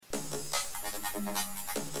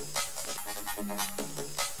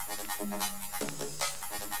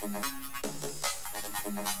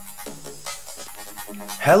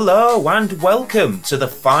Hello and welcome to the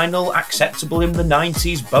final Acceptable in the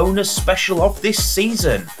 90s bonus special of this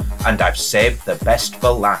season, and I've saved the best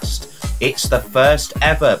for last. It's the first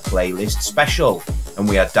ever playlist special, and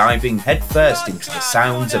we are diving headfirst into the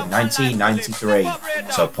sounds of 1993.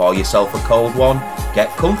 So pour yourself a cold one,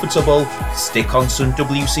 get comfortable, stick on some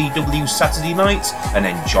WCW Saturday night, and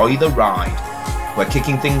enjoy the ride. We're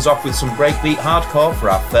kicking things off with some breakbeat hardcore for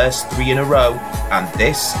our first 3 in a row, and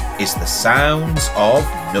this is the sounds of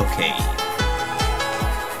Nookie.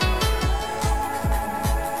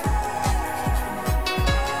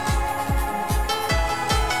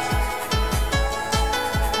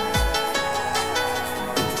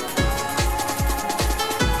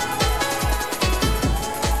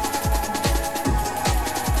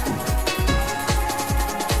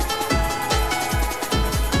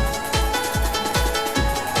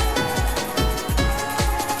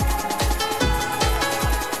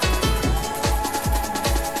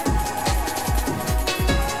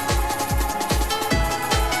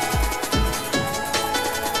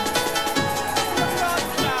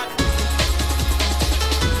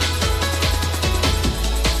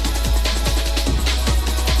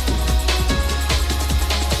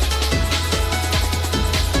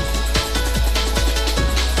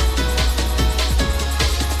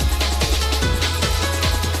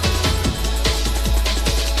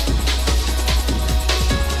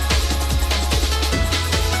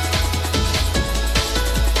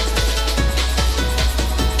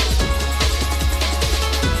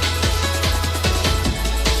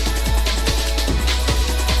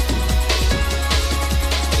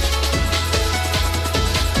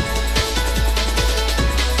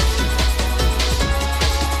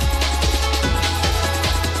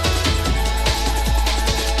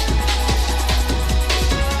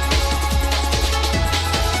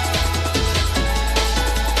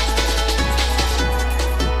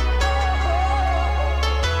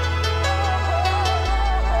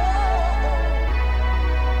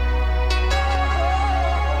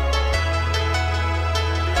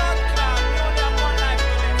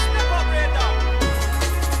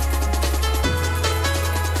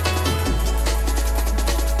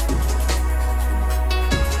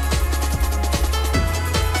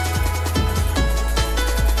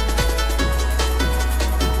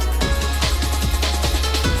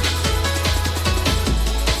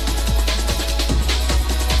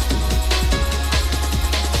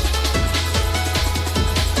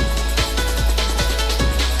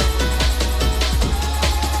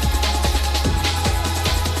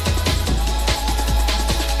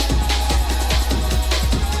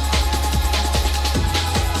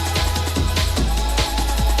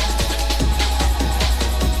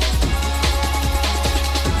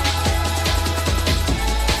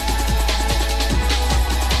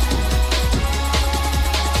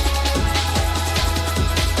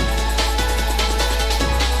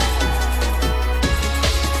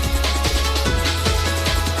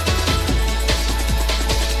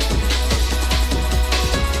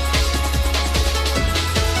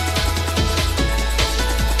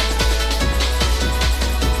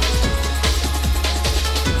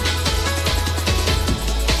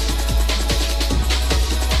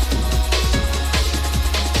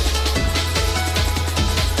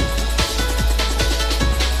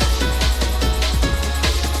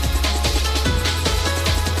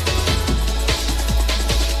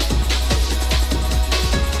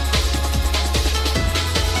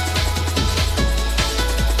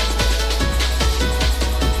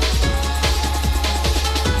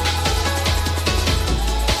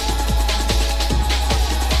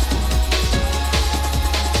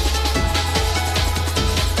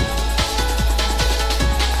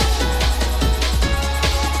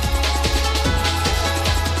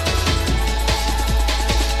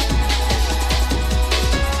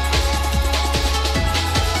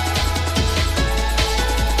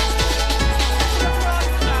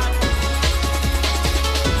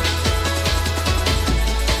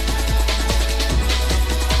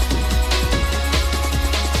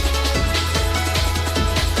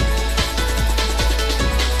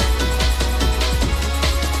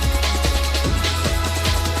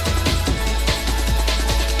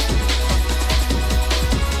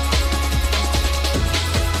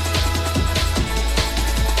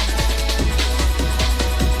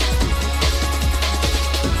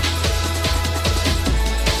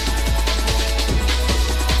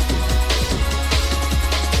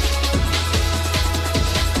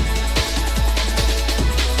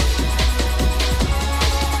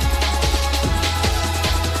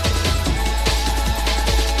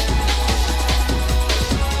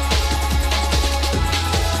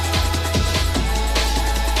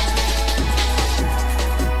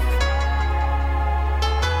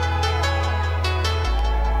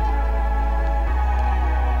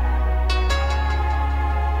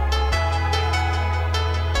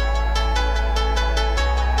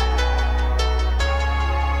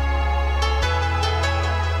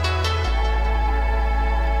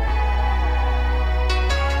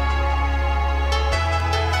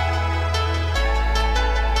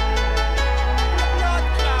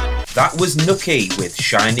 That was Nookie with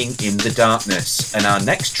Shining in the Darkness, and our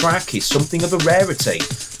next track is something of a rarity,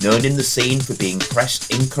 known in the scene for being pressed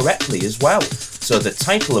incorrectly as well, so the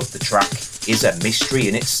title of the track is a mystery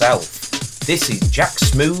in itself. This is Jack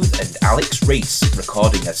Smooth and Alex Reese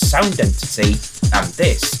recording as Sound Entity, and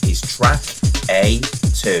this is track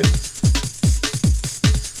A2.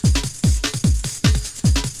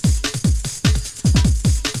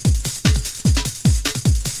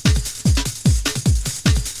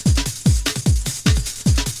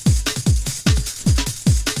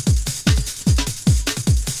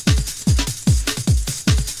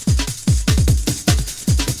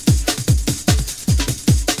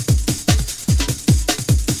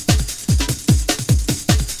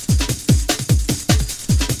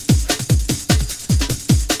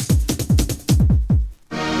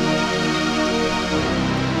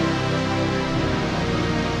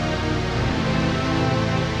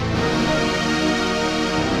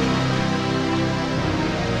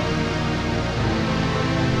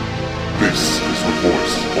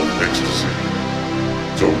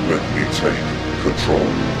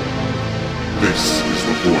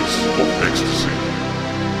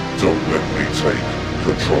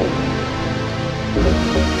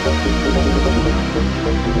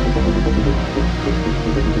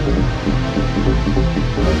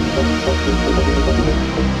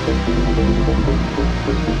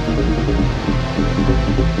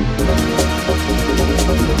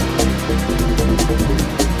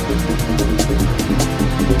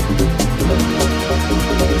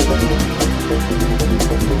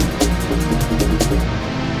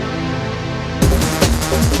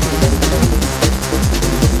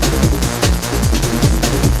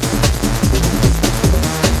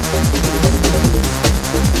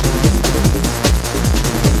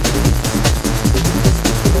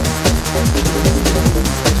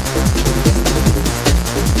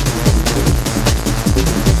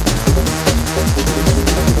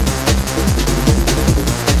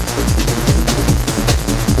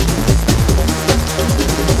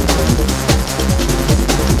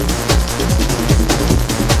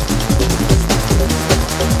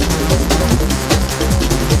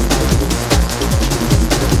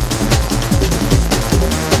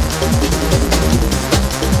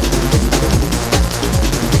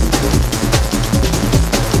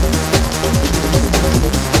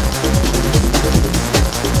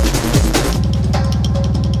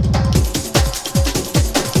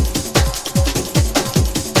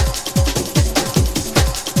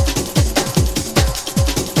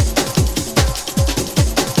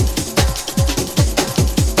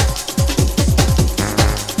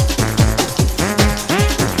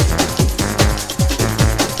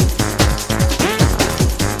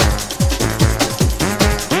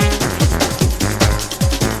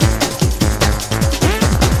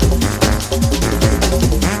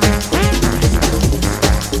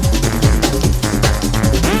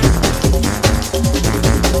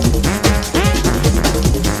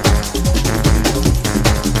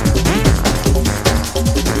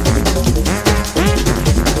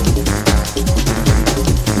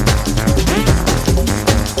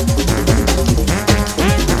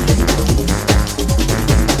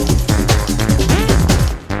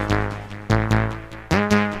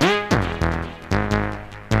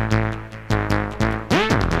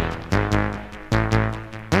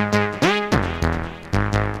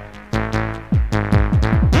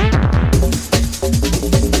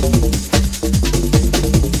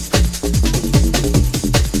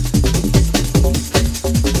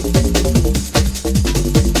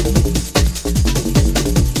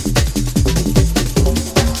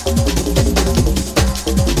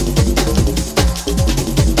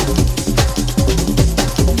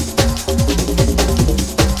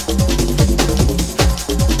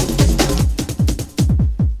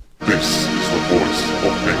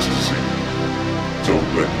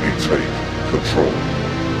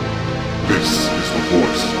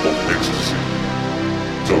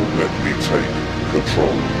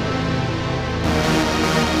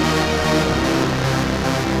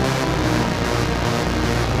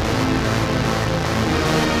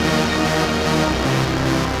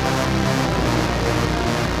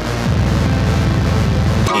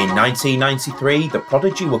 In 1993, The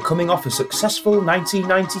Prodigy were coming off a successful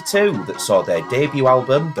 1992 that saw their debut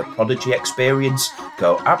album, The Prodigy Experience,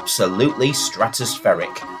 go absolutely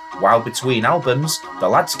stratospheric. While between albums, the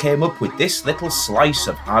lads came up with this little slice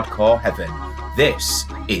of hardcore heaven. This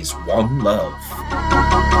is One Love.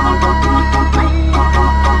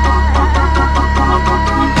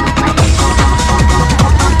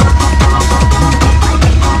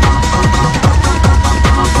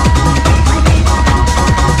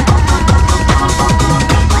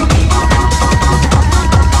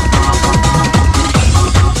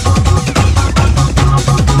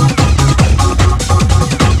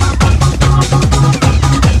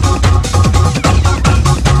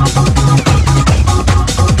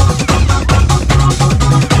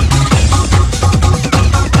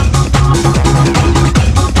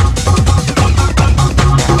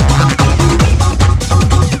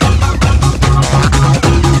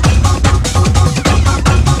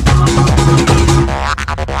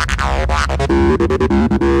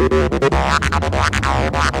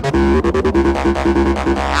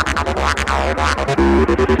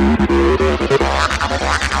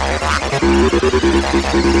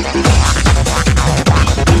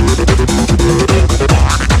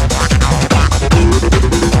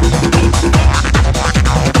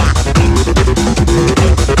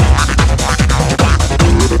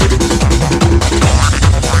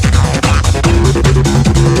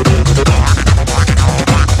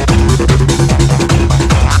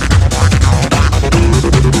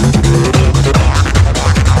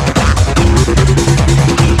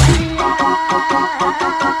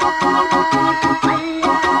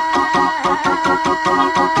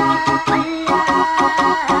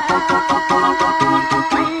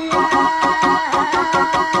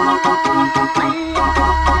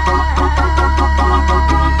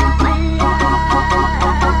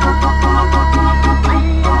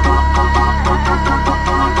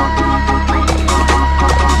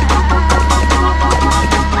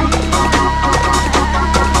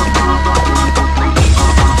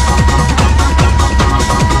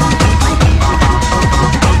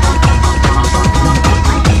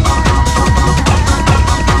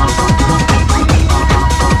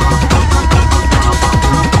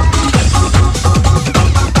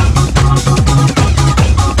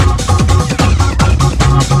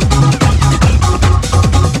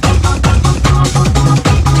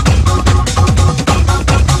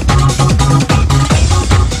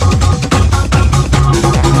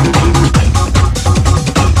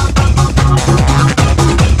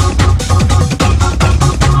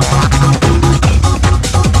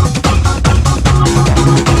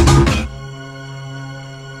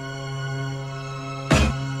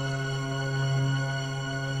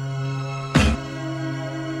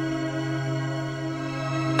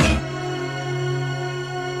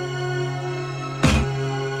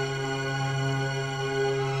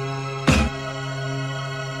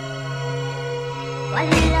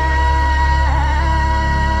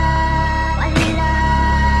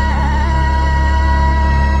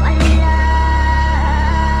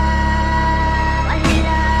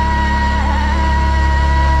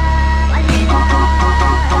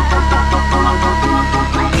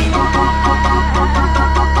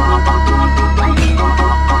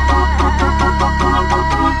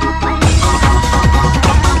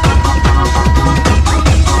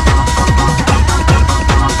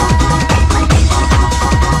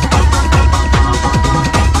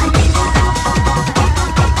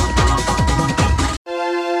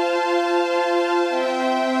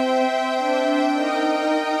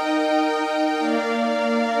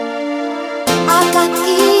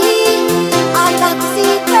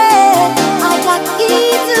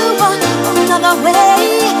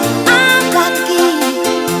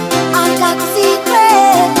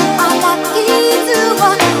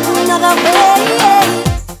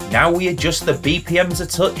 Now we adjust the BPMs a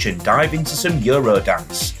touch and dive into some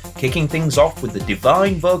Eurodance, kicking things off with the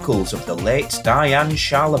divine vocals of the late Diane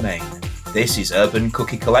Charlemagne. This is Urban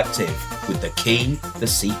Cookie Collective with The Key, The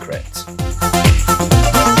Secret.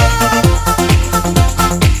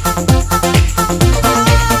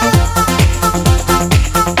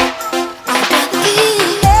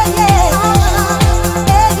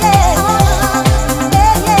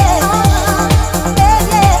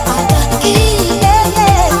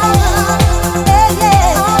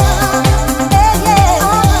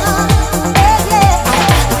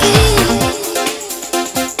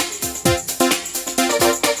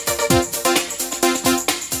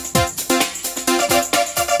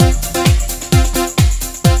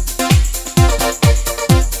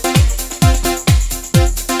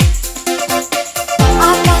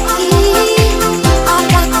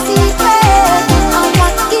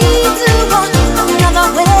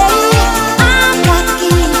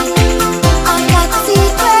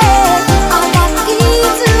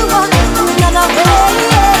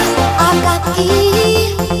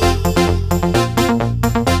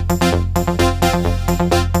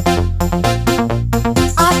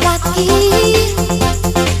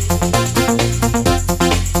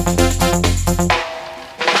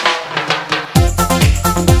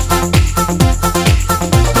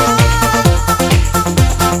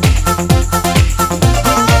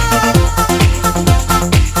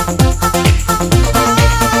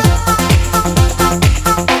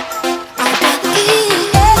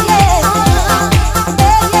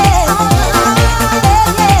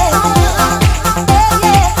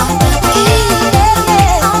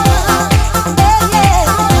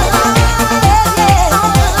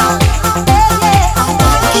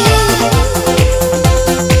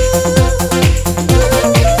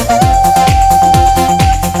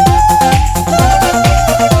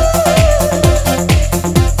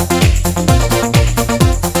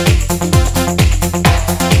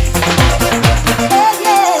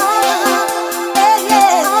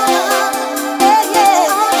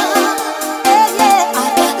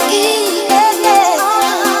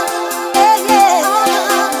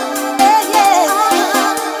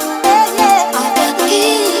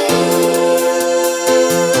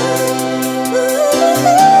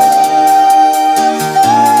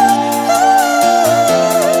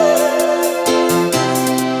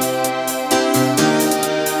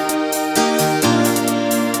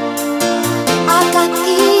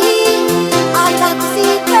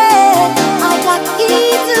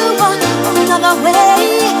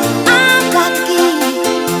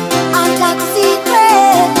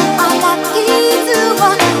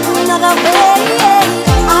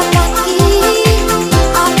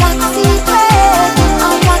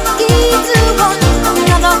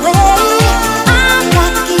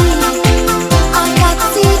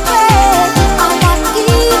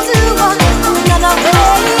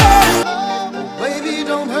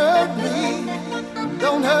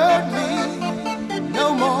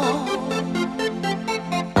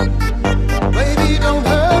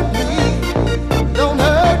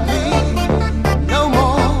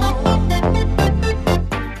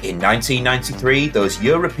 1993, those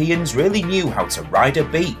Europeans really knew how to ride a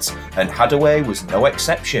beat, and Haddaway was no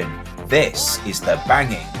exception. This is the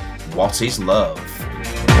banging What Is Love?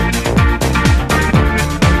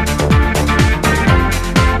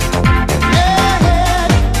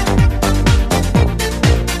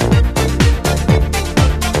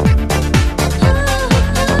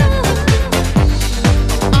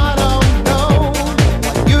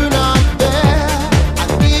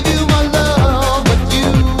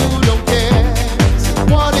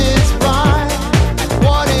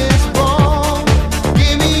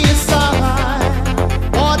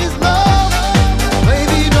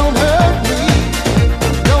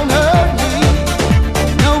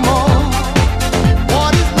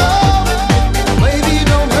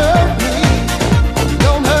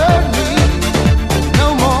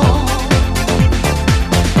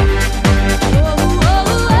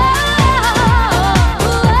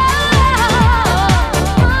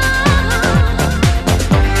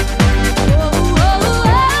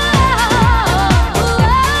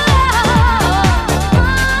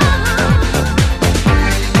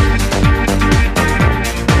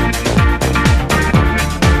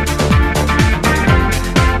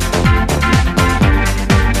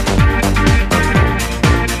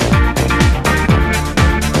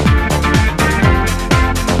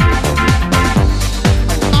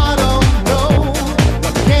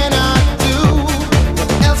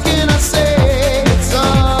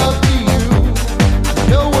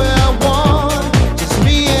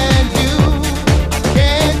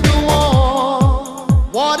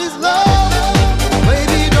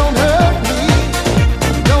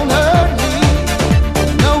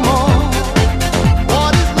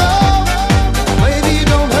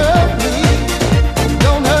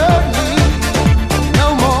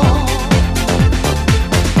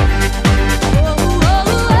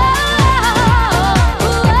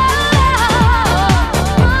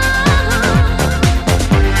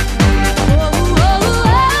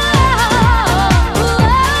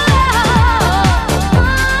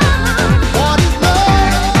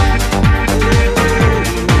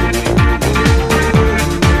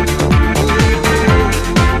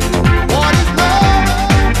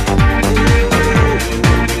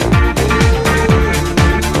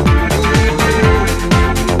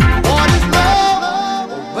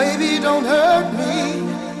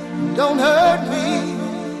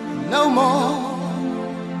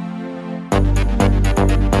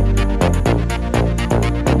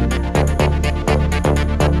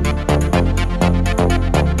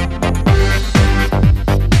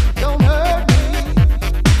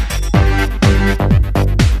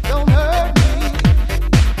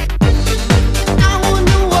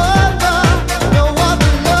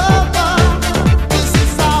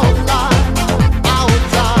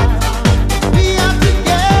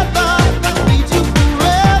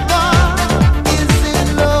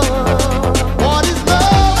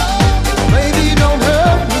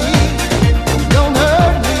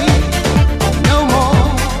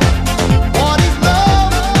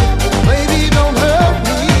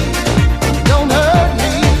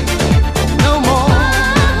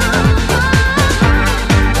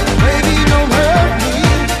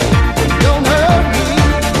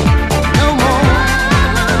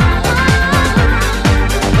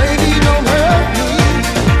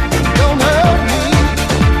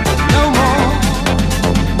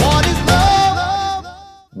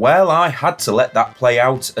 Well, I had to let that play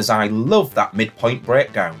out as I love that midpoint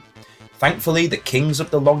breakdown. Thankfully, the kings of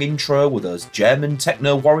the long intro were those German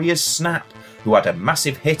techno warriors Snap, who had a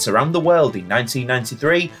massive hit around the world in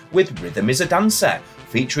 1993 with Rhythm is a Dancer,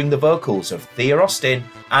 featuring the vocals of Thea Austin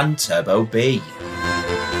and Turbo B. Oh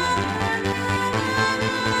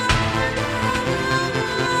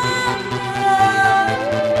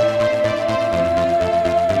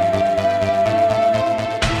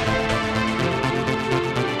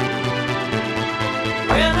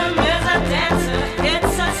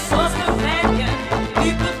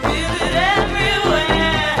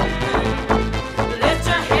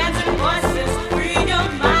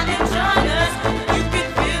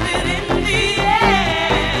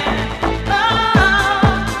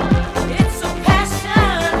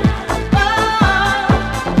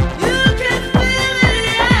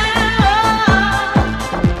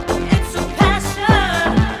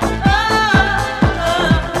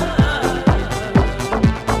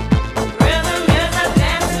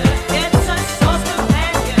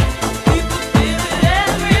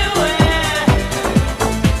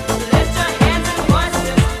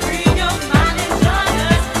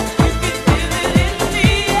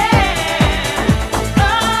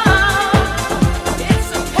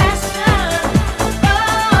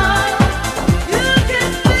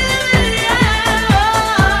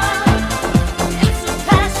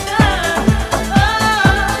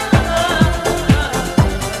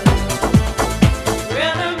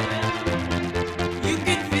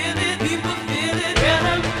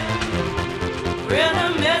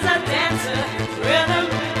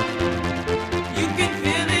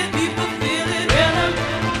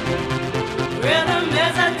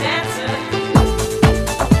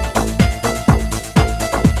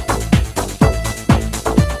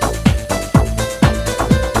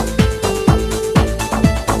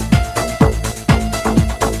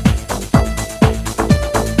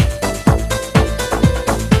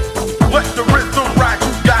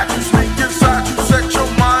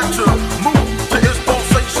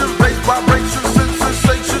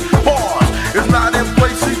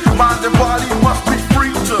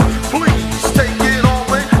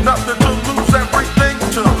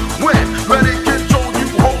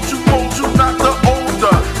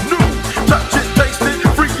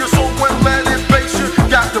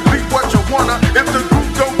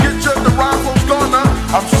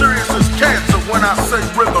when I say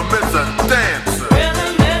rhythm is a dancer.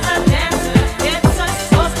 Rhythm is a dancer, it's a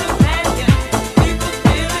source companion. People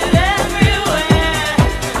feel it everywhere.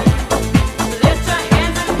 Lift your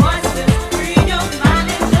hands and voices, free your mind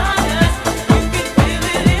and join us. You can feel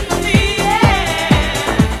it in the air.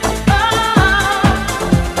 Oh,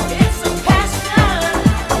 it's a passion.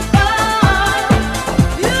 Oh,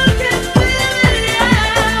 you can feel it,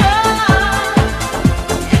 yeah. Oh,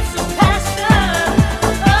 it's a passion.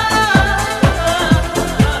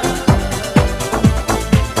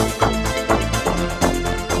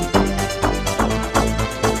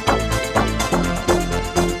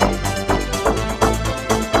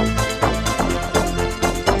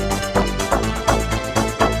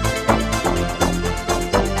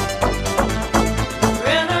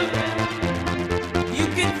 Rhythm, you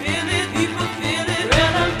can feel it, people feel it.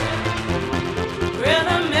 Rhythm,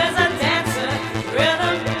 rhythm is a dancer.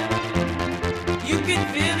 Rhythm, you can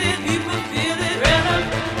feel it, people feel it. Rhythm,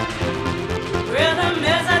 rhythm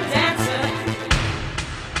is a dancer.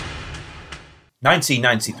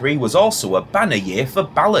 1993 was also a banner year for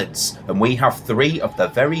ballads, and we have 3 of the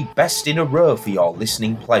very best in a row for your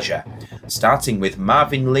listening pleasure. Starting with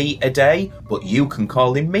Marvin Lee A Day, but you can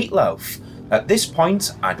call him Meatloaf. At this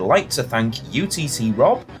point, I'd like to thank UTC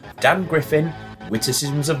Rob, Dan Griffin,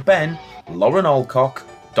 Witticisms of Ben, Lauren Alcock,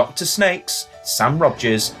 Dr. Snakes, Sam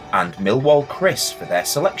Rogers, and Millwall Chris for their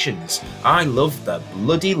selections. I love the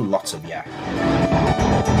bloody lot of ya.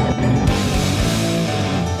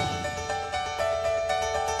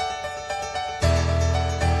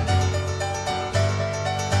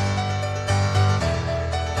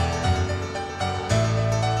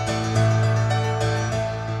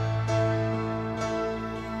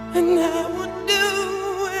 And I would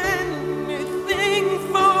do anything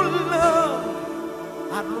for love.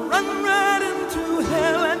 I'd run right into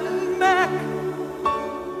hell and back.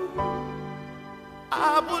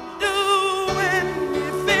 I would do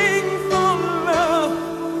anything for love.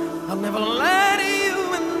 I'll never lie to you,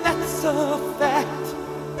 and that's a fact.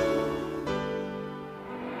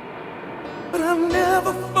 But I'll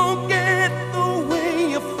never forget the way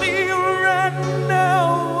you feel right now.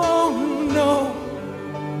 Oh no.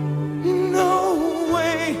 No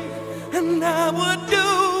way, and I would do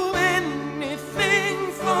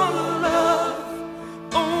anything for love.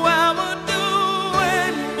 Oh, I would do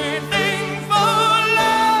anything for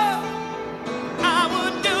love. I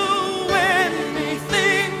would do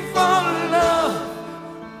anything for love,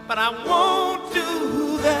 but I won't do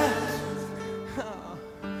that.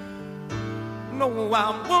 No, I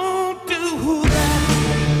won't do that.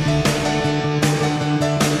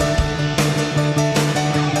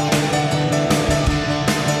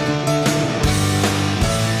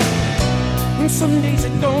 Some days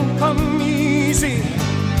it don't come easy,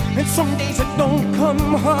 and some days it don't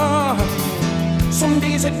come hard. Some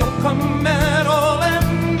days it don't come at all,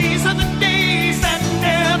 and these are the days that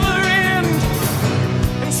never end.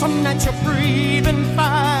 And some nights you're breathing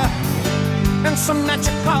fire, and some nights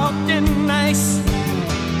you're caught in ice.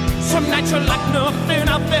 Some nights you're like nothing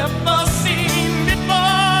I've ever seen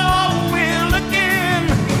before. Will again,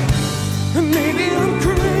 and maybe I'm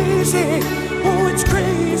crazy. Oh, it's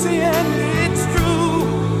crazy and it's true.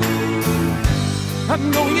 I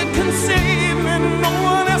know you can save me, no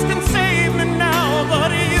one else can save me now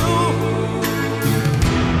but you.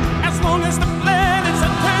 As long as the planets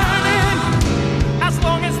are turning, as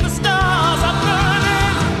long as the stars are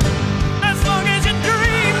burning, as long as your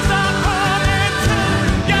dreams are coming true,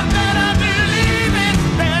 you better believe it,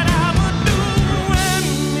 that I would do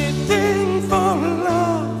anything for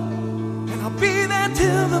love. And I'll be there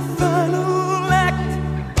till the final.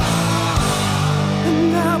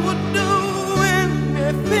 I would do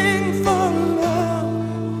anything for love,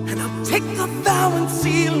 and I'll take a vow and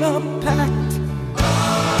seal a pact.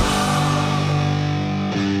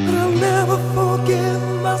 But I'll never forgive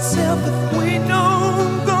myself if we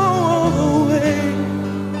don't go all the way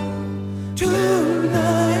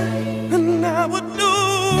tonight. And I would do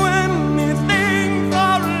anything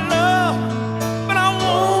for love, but I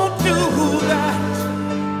won't do that.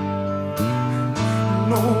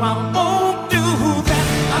 No, I won't.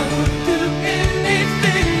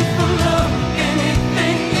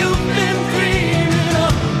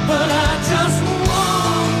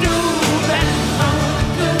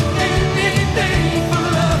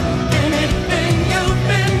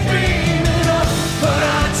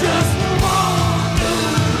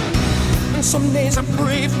 Some days I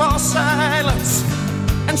pray for silence,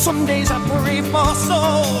 and some days I pray for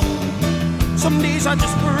soul. Some days I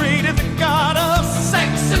just pray to the God of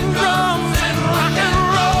sex and drums and rock and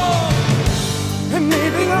roll. And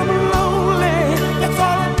maybe I'm lonely, that's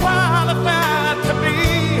all I'm qualified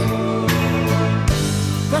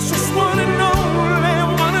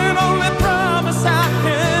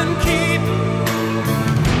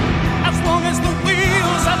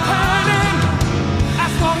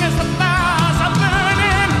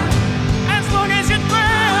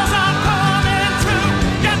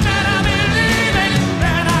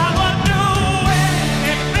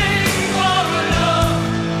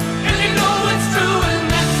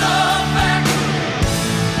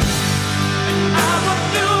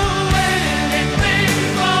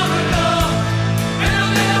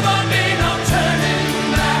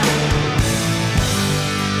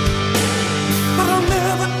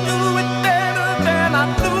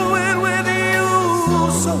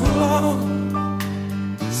so long,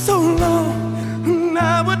 so long, and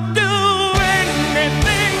I would do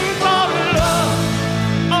anything for love.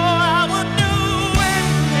 Oh, I would do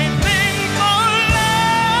anything for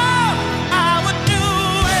love. I would do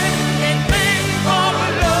anything for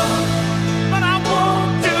love, but I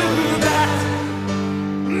won't do that.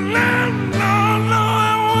 No, no, no,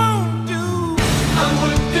 I won't do. I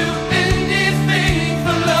would do anything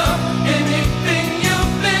for love, anything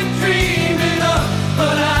you've been dreaming of,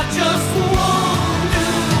 but I just won't do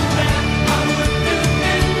that. I would do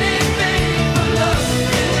anything for love,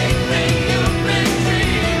 anything you've been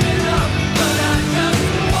dreaming of, but I just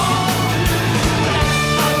won't do that.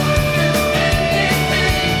 I would do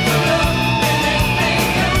anything for love, anything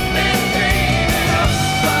you've been dreaming of,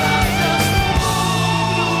 but I just won't.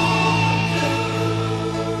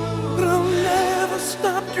 But I'll never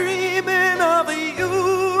stop dreaming of you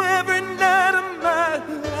every night of my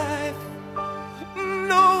life.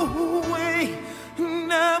 No way,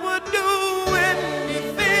 and I would do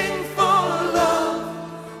anything for love,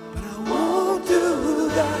 but I won't do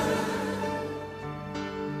that.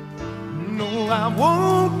 No, I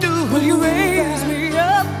won't do. Will you raise me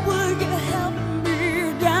up? Will you help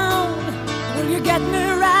me down? Will you get me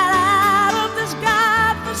right out of this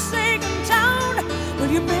godforsaken town?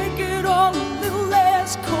 Will you make it all a little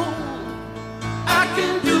less cold? I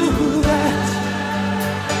can do that.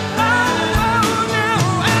 Oh, no,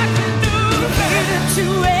 I can do that. To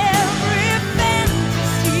every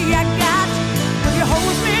fantasy I got, will you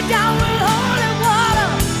hose me down with holy water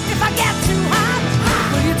if I get too hot?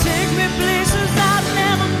 Will you take me places I've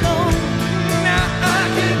never known? Now I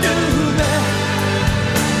can do that.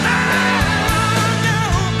 Oh, no,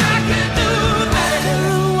 I can do that. After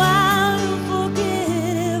a while you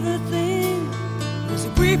forget everything. There's a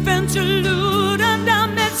brief interlude under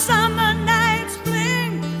Midsummer Night's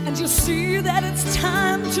Fling, and you see that it's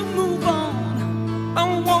time to move on. I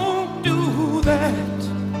won't do that.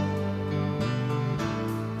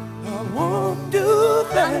 I won't do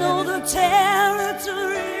that. I know the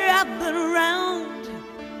territory I've been around.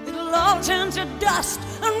 It'll all turn to dust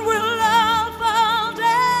and we'll all fall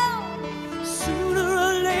down. Sooner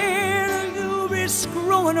or later you'll be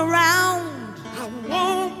screwing around. I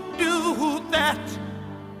won't do that.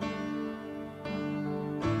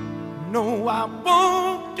 No, I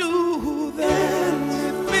won't do that.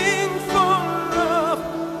 Anything for love.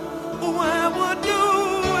 Oh, I would do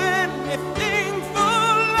anything for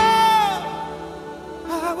love.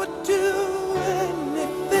 I would do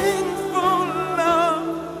anything for love,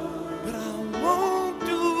 but I won't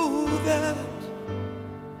do that.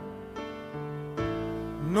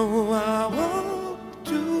 No, I won't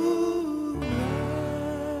do that.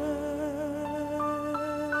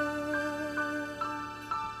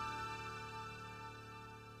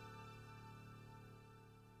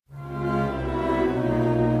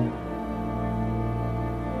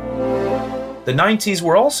 The 90s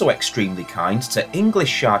were also extremely kind to English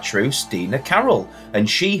chartreuse Dina Carroll, and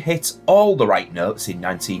she hit all the right notes in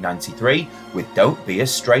 1993 with Don't Be a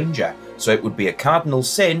Stranger, so it would be a cardinal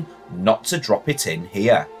sin not to drop it in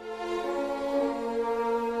here.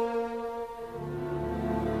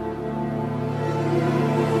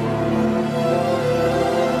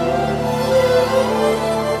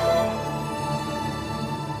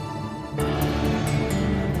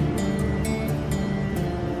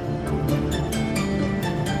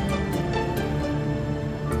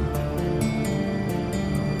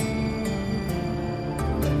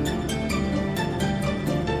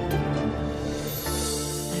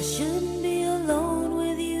 I shouldn't be alone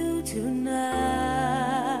with you tonight.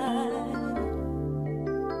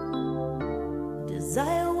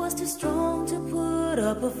 Desire was too strong to put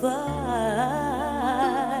up a fight.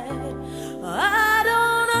 I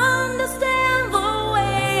don't understand the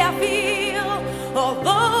way I feel,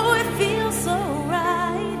 although it feels so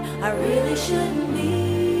right. I really shouldn't be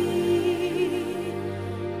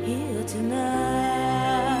here tonight.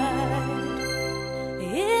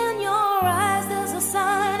 In your eyes there's a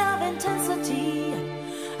sign of intensity.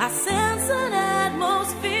 I sense an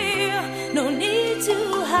atmosphere. No need to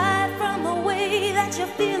hide from the way that you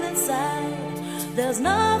feel inside. There's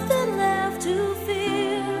nothing left to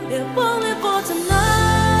fear, if only for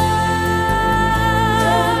tonight.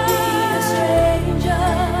 Don't be a stranger.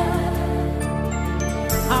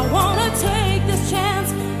 I wanna take this chance,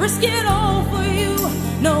 risk it all for you,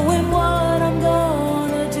 knowing what I'm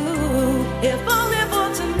gonna do, if only for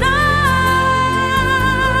tonight.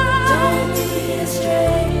 Don't be a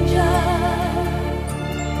stranger.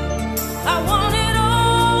 I want it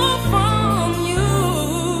all from you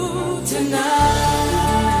tonight.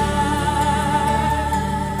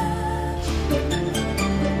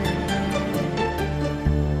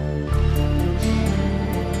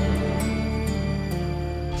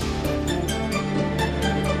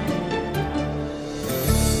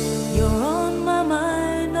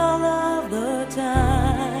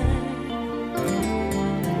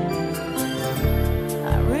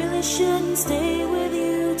 really shouldn't stay with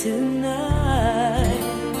you tonight.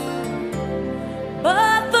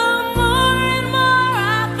 But the more and more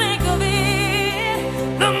I think of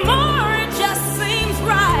it, the more it just seems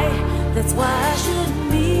right. That's why I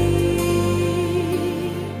shouldn't be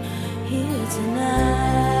here tonight.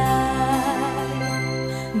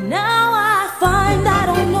 Now I find I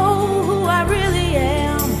don't know who I really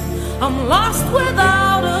am. I'm lost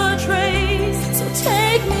without a trace. So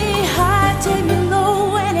take me high, take me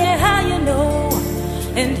low, anyhow you know,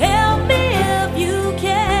 and help me if you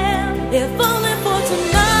can, if only for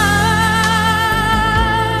tonight.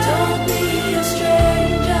 Don't be a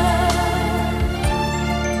stranger.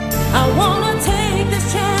 I wanna take this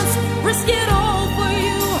chance, risk it all for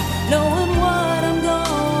you, knowing what I'm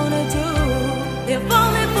gonna do, if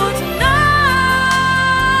only for tonight.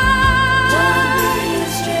 Don't be a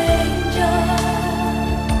stranger.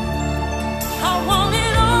 I want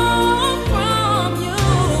it all from you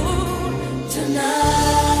tonight.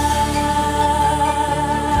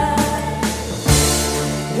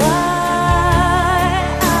 Why?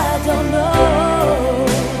 I don't know.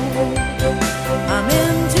 I'm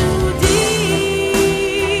in too deep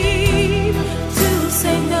to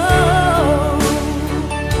say no.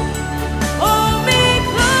 Hold me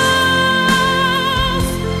close,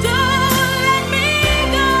 don't let me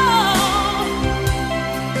go.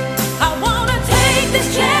 I wanna take this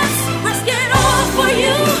chance, risk it all for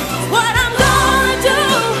you. What I'm gonna do,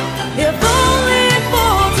 if only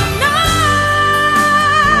for tonight.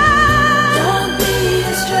 Don't be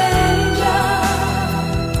a stranger.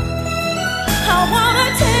 I wanna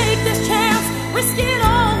take this chance, risk it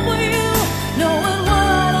all for you, knowing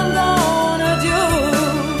what I'm gonna do,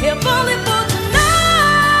 if only for tonight.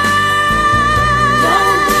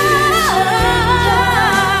 Don't be a stranger.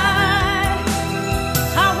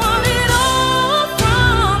 I want it all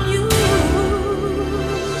from you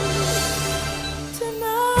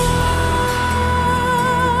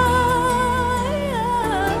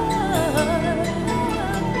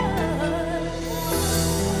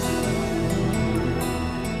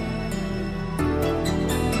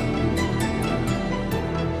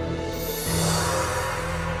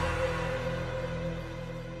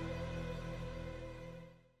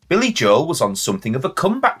Billy Joel was on something of a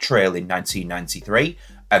comeback trail in 1993,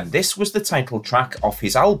 and this was the title track off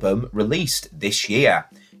his album released this year.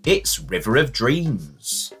 It's River of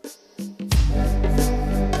Dreams.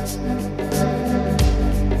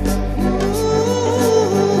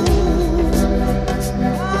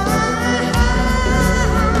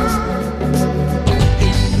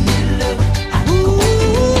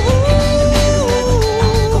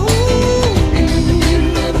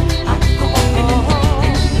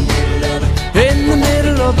 In the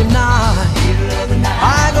middle of the night,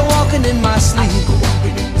 I go walking in my sleep,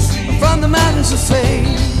 from the mountains of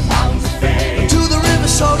fame to the river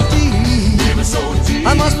so deep.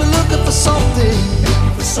 I must be looking for something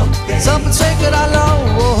sacred I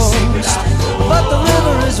lost. But the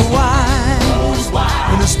river is wide,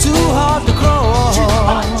 and it's too hard to cross.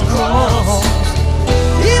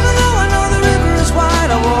 Even though I know the river is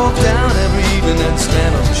wide, I walk down every evening and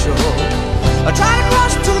stand on the shore. I try to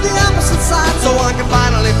cross to the opposite side so I can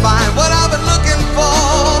finally find what I've been looking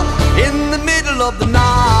for. In the middle of the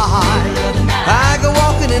night, I go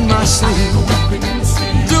walking in my sleep,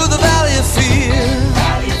 through the valley of fear,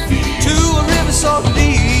 to a river so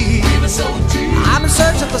deep. I'm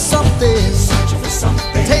searching for something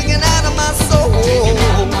taken out of my soul,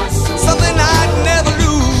 something I'd never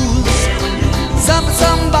lose, something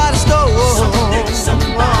somebody stole.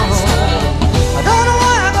 I don't know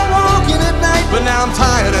why I go walking at night, but now I'm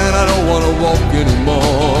tired and I don't want to walk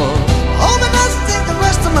anymore. Hope it doesn't take the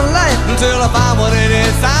rest of my life until I find what it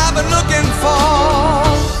is I've been looking for.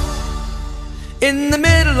 In the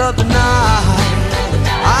middle of the night,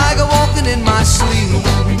 I go walking in my sleep,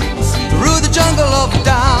 through the jungle of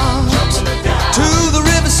doubt, to the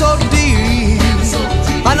river so deep.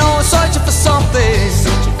 I know I'm searching for something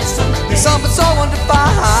so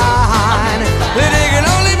undefined, that it can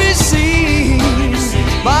only be seen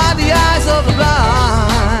by the eyes of the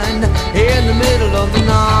blind. In the middle of the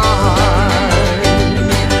night,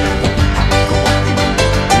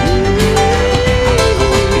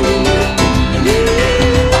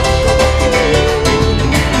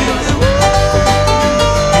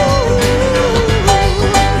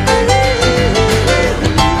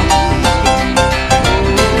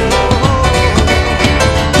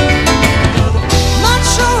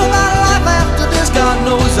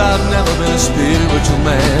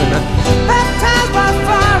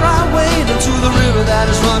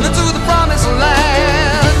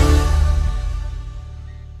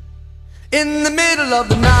 In the middle of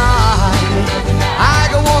the night, I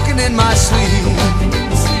go walking in my sleep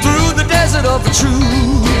through the desert of the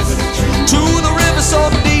truth to the river so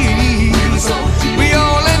deep. We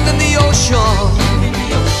all end in the ocean,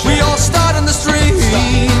 we all start in the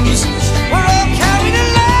streams. We're all carried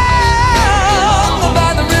along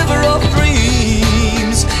by the river of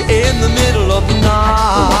dreams. In the middle of the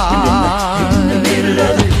night, in the middle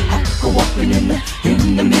of it, I go walking in the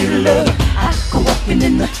middle of it. I go walking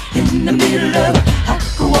in the middle of it. I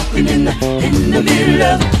go walking in the middle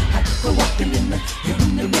of it. I go walking in the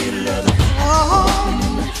middle of it.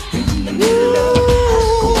 Oh, in the middle of it.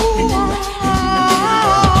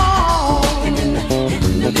 I go walking in the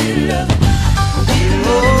middle of it.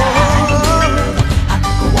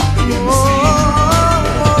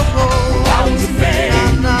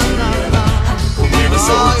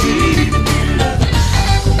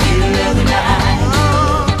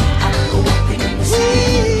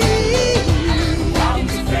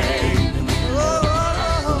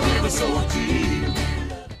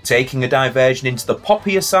 Taking a diversion into the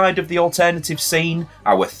poppier side of the alternative scene,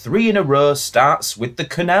 our 3 in a row starts with the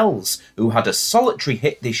Connells, who had a solitary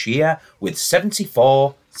hit this year with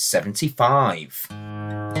 74-75.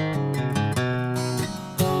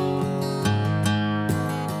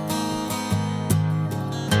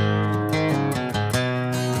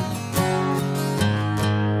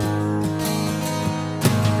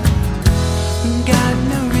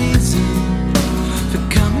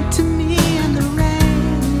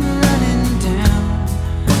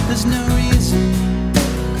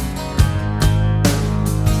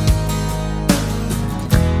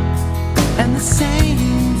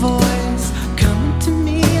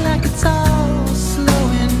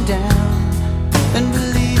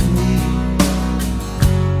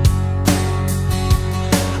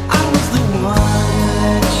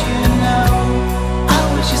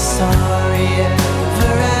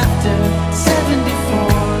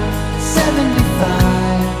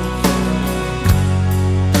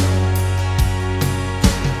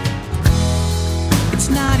 It's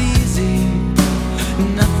not easy,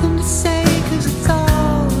 nothing to say 'cause it's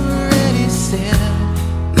already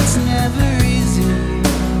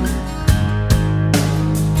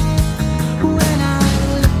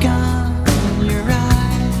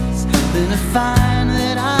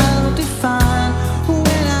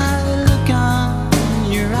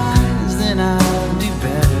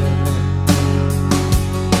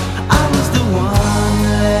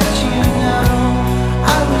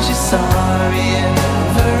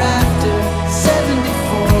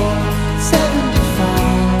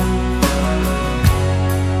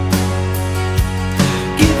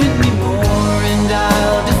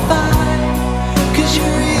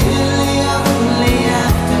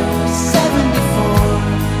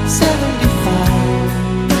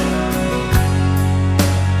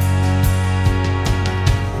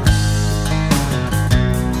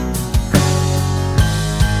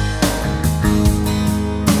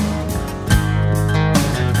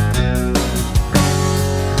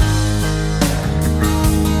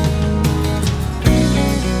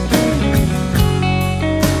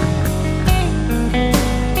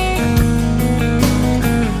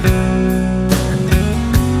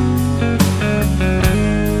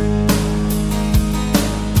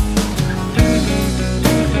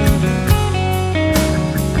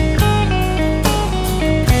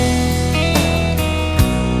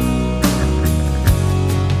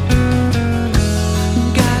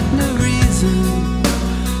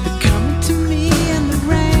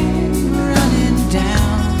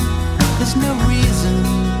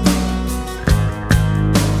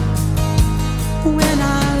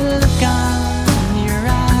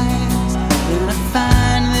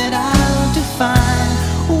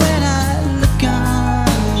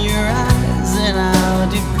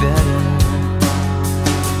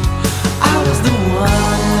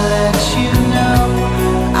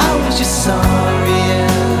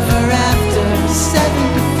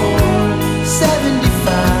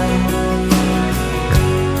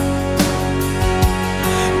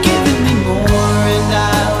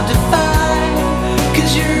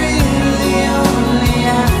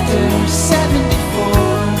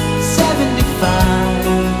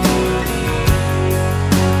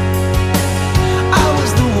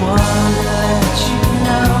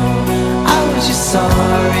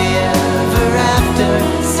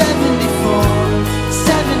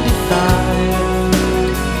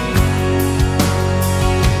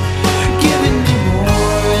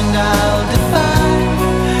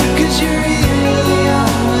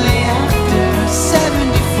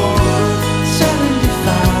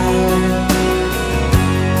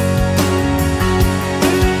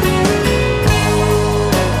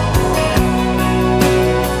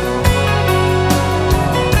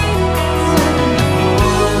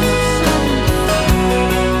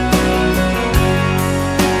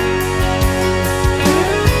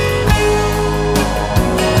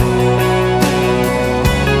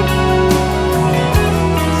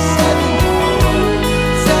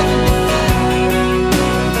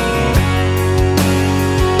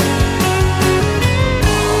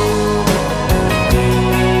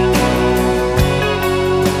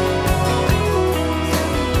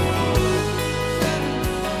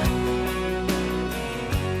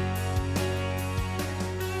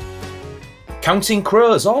Counting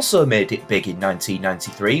Crows also made it big in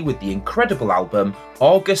 1993 with the incredible album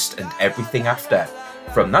August and Everything After.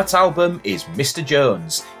 From that album is Mr.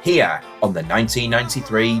 Jones, here on the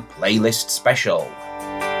 1993 Playlist Special.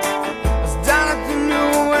 Down at the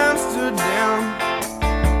New Amsterdam,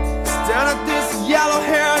 down at this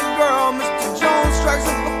yellow-haired girl, Mr. Jones strikes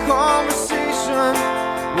up a conversation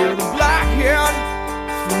with a black-haired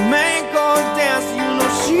flamenco dancer. You know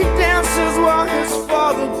she dances while his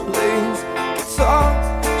father plays guitar.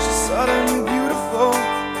 She's suddenly beautiful,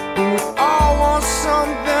 and we all want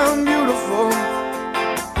something beautiful.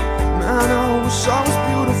 Man, I wish I was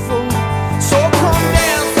beautiful. So come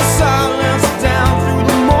dance the silence down through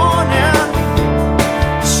the morning.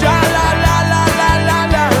 Sha la la la la la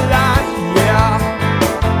la la, yeah.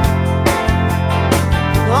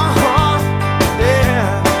 Yeah.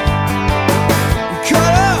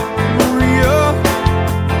 Cut up, Maria.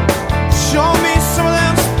 Show me some of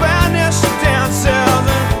them Spanish dances and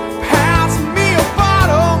pass me a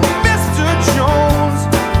bottle, Mr. Jones.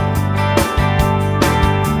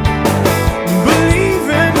 Believe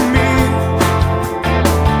in me,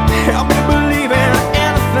 help me believe in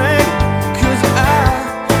anything, 'cause I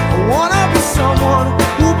wanna be someone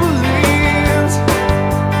who believes.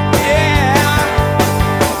 Yeah,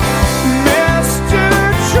 Mr.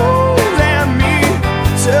 Jones and me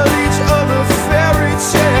tell each other fairy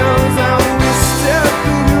tales, and we stare at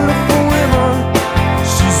the beautiful women.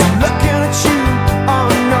 She's looking at you, oh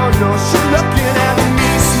no, no, she's looking at me,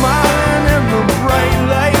 smiling in the bright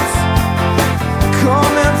lights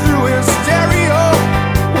coming through in stereo.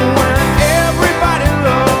 When everybody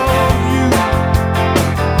loves you,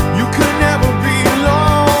 you could never be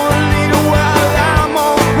lonely. Well, I'm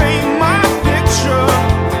gonna paint my picture,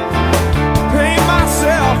 paint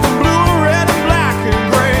myself in blue, red, and black and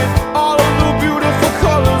gray. All of the beautiful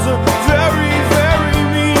colors are very, very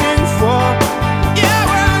meaningful. Yeah,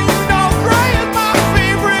 well, you know gray is my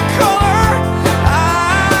favorite color.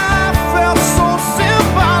 I felt so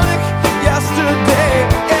symbolic yesterday.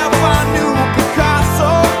 If I knew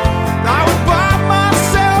Picasso, I would buy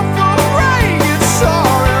myself a gray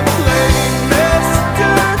guitar and play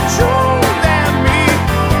Mr. Jones and me.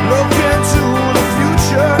 Look into the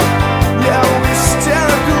future. Yeah, we stare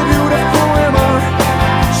at the beautiful women.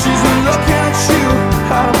 She's looking at you,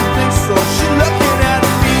 I don't think so. She's looking at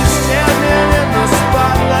me, standing in the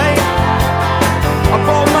spotlight. I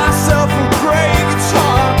bought myself a gray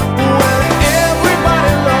guitar. When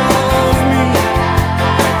everybody loves me,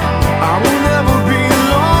 I will never be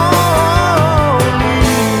lonely.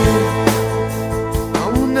 I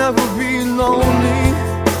will never be lonely.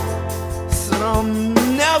 Said I'm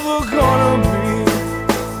never gonna be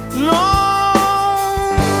lonely.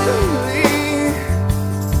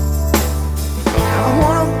 I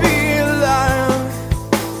wanna be a lion.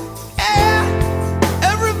 Yeah,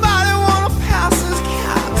 everybody wanna pass as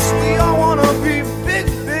cats. We all wanna be big,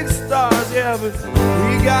 big stars. Yeah, but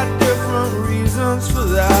we got different reasons for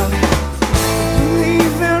that.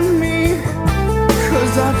 Believe in me,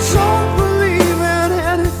 'cause I don't believe in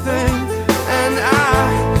anything, and I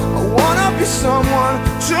wanna be someone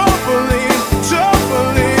to believe, to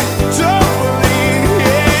believe, to believe.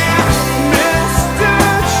 Yeah, Mr.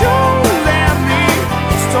 Jones and me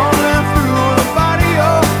stumbling through the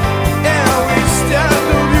barrio. Yeah, we stare at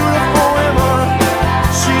the beautiful women.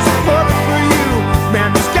 She's perfect for you, man.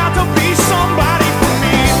 There's got to be somebody for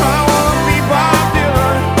me. I wanna be Bob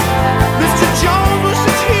Dylan. Mr. Jones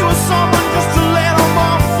wishes he was someone just to let him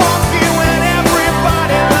off funky when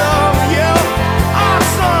everybody loves you. Our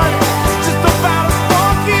son is just about as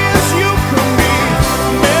funky as you can be.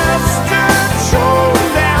 Mr.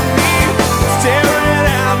 Jones and me staring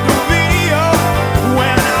at the video.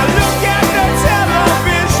 When I look at the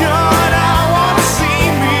television, I wanna see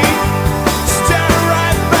me staring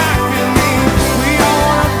right back at me. We all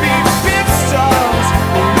wanna be big stars,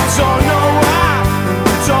 but we don't know why, and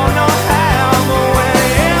we don't know how. But when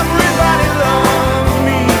everybody loves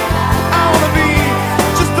me, I wanna be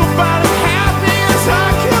just about as happy as I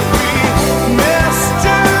can be.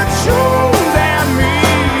 Mr. Jones and me,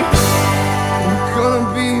 we're gonna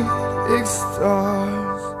be big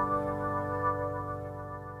stars.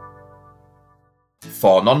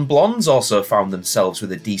 Four Non-Blondes also found themselves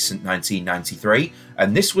with a decent 1993,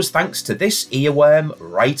 and this was thanks to this earworm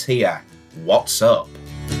right here. What's Up?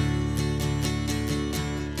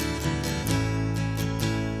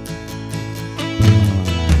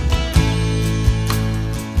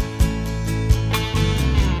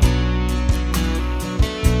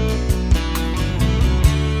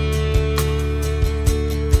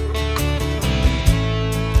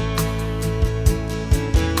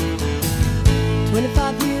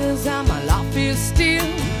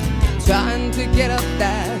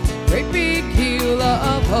 that great big hill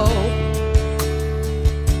of hope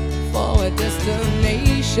for a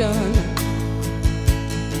destination.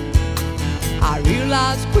 I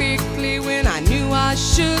realized quickly when I knew I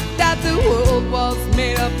should that the world was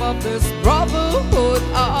made up of this brotherhood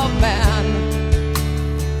of man,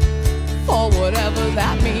 for whatever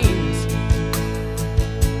that means.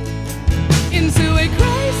 Into a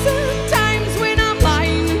crisis times when I'm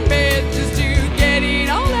lying in bed just to get it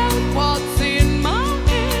all out what's in my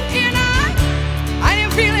head, and I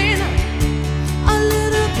am feeling A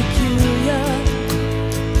little peculiar.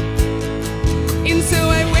 into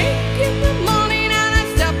a wake in the morning and I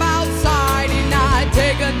step outside and I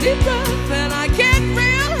take a deep breath and I get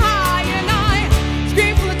real high and I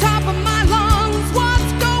scream from the top of my lungs,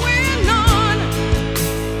 what's going on?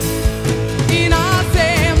 And I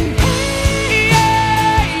say, hey,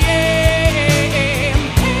 yeah, yeah,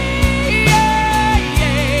 hey, yeah,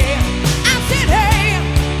 yeah. I said, hey,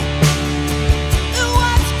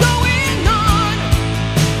 what's going on?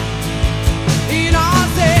 And I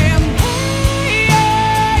say, hey,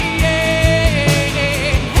 yeah, yeah,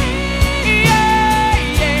 hey, yeah,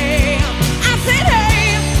 yeah. I said, hey,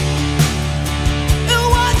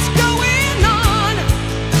 what's going on?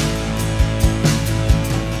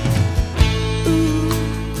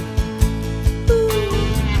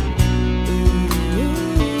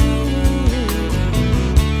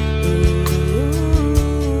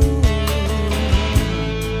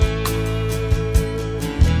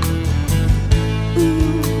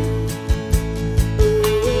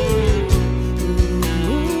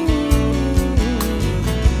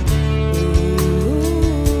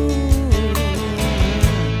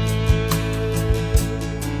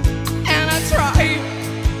 And I try.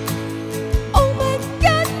 Oh my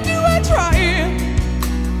God, do I try?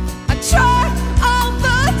 I try all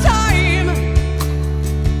the time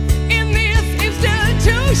in this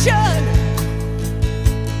institution.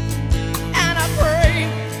 And I pray.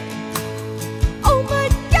 Oh my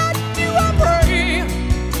God, do I pray?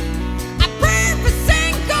 I pray every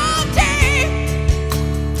single day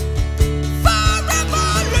for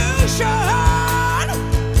revolution.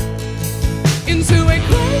 Into a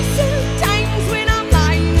crisis times when I'm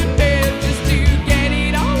lying in bed just to get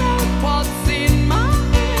it all out what's in my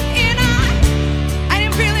head, and I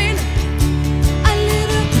am feeling A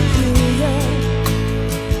little peculiar.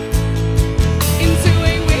 into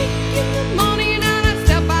a wake in the morning and I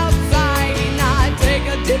step outside and I take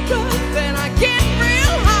a deep breath and I get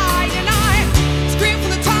real high and I scream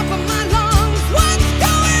from the top of my lungs, what's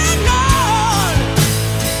going on?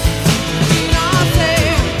 And I say,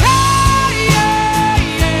 hey, yeah,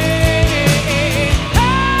 yeah,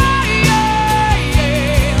 hey, yeah,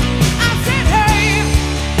 yeah. I said, hey,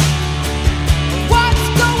 what's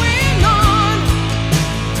going on?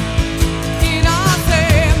 And I say,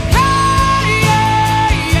 hey, yeah,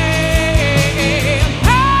 yeah,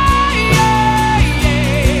 hey, yeah, yeah.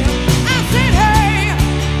 I said, hey,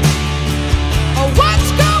 what's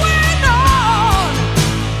going on?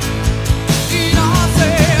 And I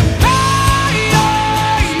say, hey, yeah, yeah,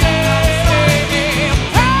 hey,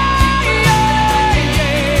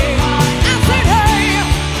 yeah, yeah. I said, hey,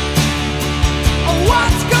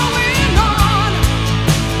 what's going on?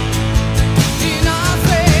 And I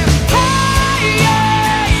say, hey,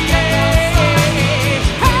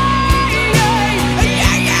 yeah, yeah,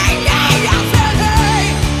 hey, yeah, yeah. I said, hey,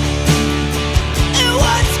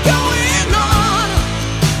 what's going on?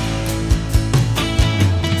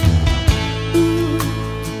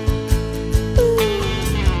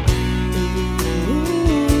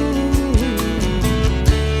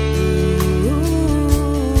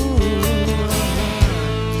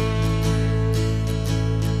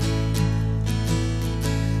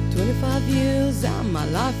 "25 years and my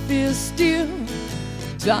life is still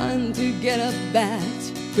trying to get up that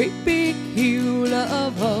great big hill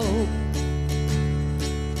of hope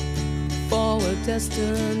for a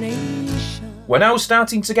destination." We're now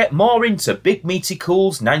starting to get more into Big Meaty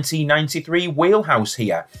Cool's 1993 wheelhouse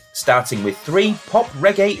here, starting with 3 pop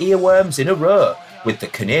reggae earworms in a row, with the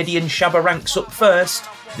Canadian Shabba Ranks up first.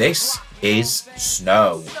 This is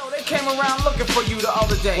Snow. They came around looking for you the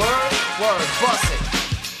other day. Word, bust it.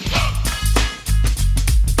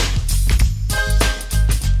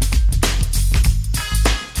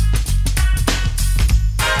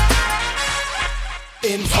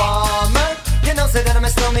 Informer, you know, say that I'm a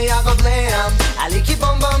snowman, I go blam. I like you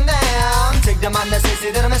bum bum down. Take the man that say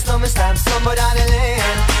that I'm a snowman, stamp somewhere down the lane.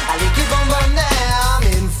 I like you bum bum down.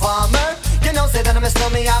 Informer, you know, say that I'm a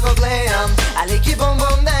snowman, I go glam. I like you bum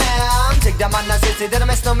bum down. Take the man that say say that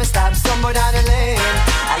I stomach stab somewhere down the lane.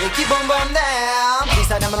 I like keep boom boom down.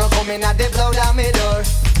 These are them don't come in and they blow down my door.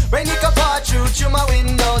 Rain it can pour through my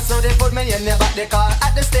window, so they put me in the back the car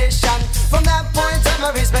at the station. From that point on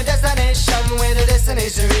I reach my destination. Where the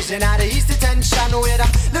destination region at the east detention. Where I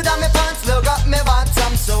look down my pants, look up my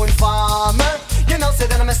bottom. So informer, you know say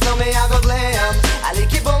that I'm a snowman, I go glam. I like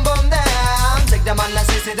keep boom boom down. Take the man that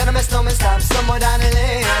say that I'm a snowman, stop somewhere down the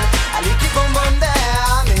lane. I like keep boom boom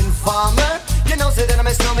down. Informer, you know say that I'm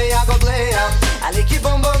a snowman, I go glam. I like keep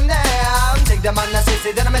boom boom down. Take the man that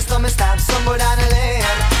say that I'm a snowman, stop somewhere down the lane.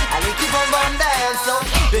 I like keep boom boom down. So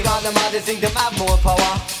big on them all, they think them have more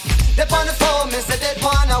power. They on the phone, me say they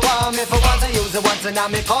wanna war me. For once I use it once and now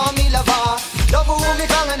me call me lover. Love who me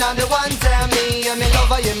calling on the one tell me. And me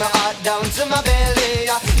lover in my heart down to my belly.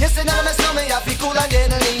 You say that I'm a snowman, I feel cool and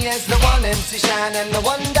deadly. It's the one MC Shine and the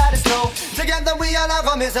one that is snow. Together we all have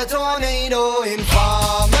come as a tornado.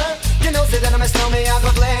 Informer, you know say that I'm a snowman, I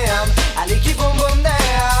go glam. I like keep boom boom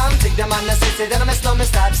down. Take the man that say that I'm a snowman,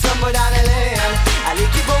 stop somewhere down the lane. I like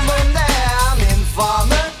keep boom boom down.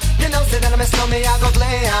 Informer, you know say that I'm a snowman, I go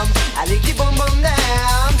glam. I like keep boom boom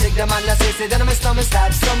down. Take the man that say that I'm a snowman,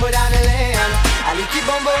 stop somewhere down the lane. I like keep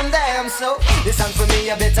boom boom down. So listen for me,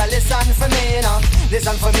 you better listen for me now.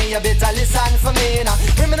 Listen for me, you better listen for me now.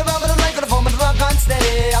 Bring me the rubber, the mic, the phone, the rock and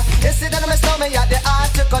steady. You see that I'm a snowman, yeah, the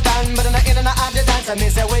art to cut down, but in the inner art the dance, I mean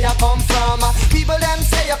say where you come from. People them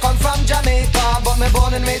say you come from Jamaica, but me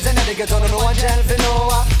born and raised in the ghetto, no one tell for no.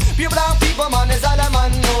 People and people, man, is all a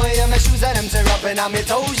man know. Yeah, my shoes and them tear up and my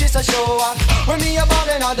toes just a show. When me a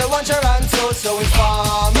ballin' on the one Toronto, so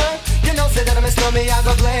informer, you know say that I'm a snowman, I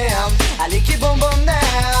go glam. I like keep boom boom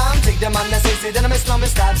down. Take the man that say that I'm a snowman,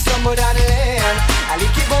 stop somewhere down the lane. I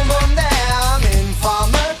like keep boom boom down.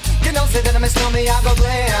 Informer, you know say that I'm a snowman, I go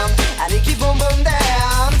glam. I like keep boom boom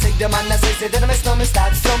down. Take the man that say that I'm a snowman,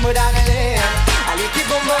 stop somewhere down the lane. I like keep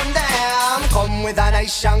boom boom down. Come with a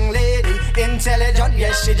nice young lady, intelligent,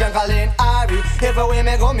 yes she jungle in Ari. Everywhere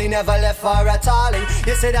me go, me never left for a tally.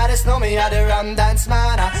 You say that it's me at the rum dance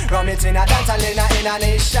man. Rum it in a dance and in a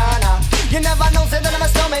nation. You never know say that I'm a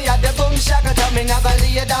snowman at the boom shaka. Tell me never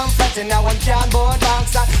lay you down flat in a one can board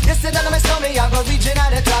box. You say that I'm a snowman, I go reaching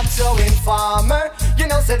at the top. So informer, you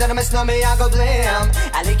know say that I'm a snowman, I go glam.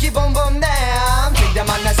 I like keep boom boom down. Take the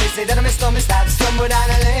man that say that I'm a snowman, stop somewhere down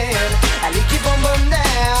the lane. I like keep boom boom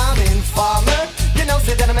down. Informer, you know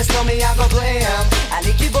say that I'm a snowman, I go glam. I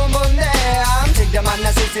like keep boom boom down. Take the man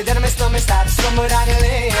that say that I'm a snowman, stop somewhere down the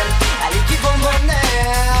lane. I like keep boom boom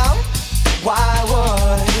down. Why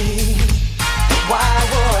would?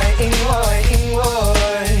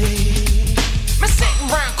 Me sitting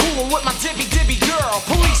round coolin' with my dibby girl.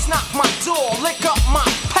 Police knock my door, lick up my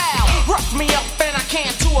pal. Rough me up and I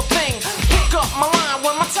can't do a thing. Pick up my line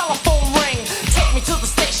when my telephone ring. Take me to the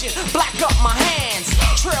station, black up my hands.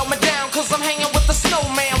 Trail me down cause I'm hanging with the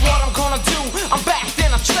snowman. What I'm gonna do, I'm backed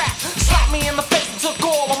in a trap. Slap me in the face and took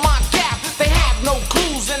all of my gap. They have no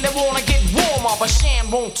clues and they wanna get warmer, but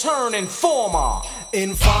Shan won't turn informer.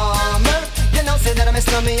 Informer, you know say that I'm a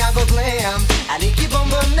snowman, I go glam. I like keep boom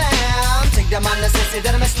boom down. Take the man that say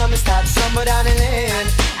that I'm a snowman, stop somewhere down the lane.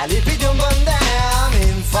 I like keep boom boom down.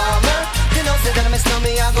 Informer, you know say that I'm a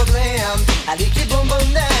snowman, I go glam. I like keep boom boom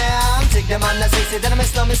down. Take the man that say that I'm a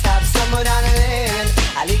snowman, stop somewhere down the lane.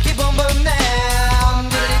 I like keep boom boom down.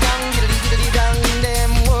 Giddly dong, giddly dong,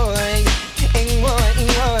 damn boy, boy.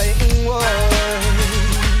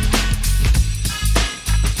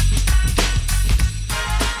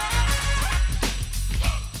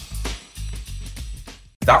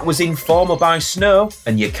 That was Informer by Snow,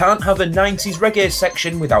 and you can't have a 90s reggae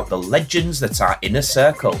section without the legends that are Inner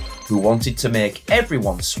Circle, who wanted to make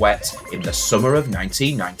everyone sweat in the summer of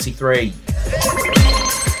 1993.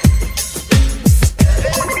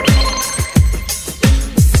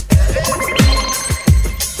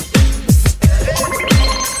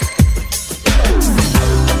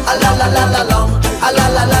 A la la la la long, a la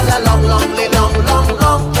la la la long,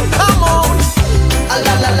 long. Come on, a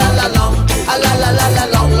la la la la long, a la la la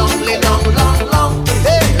la long.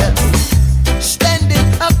 Hey, standing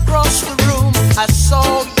across the room, I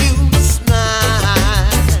saw you smile.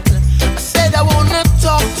 I said I wanna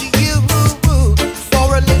talk to you.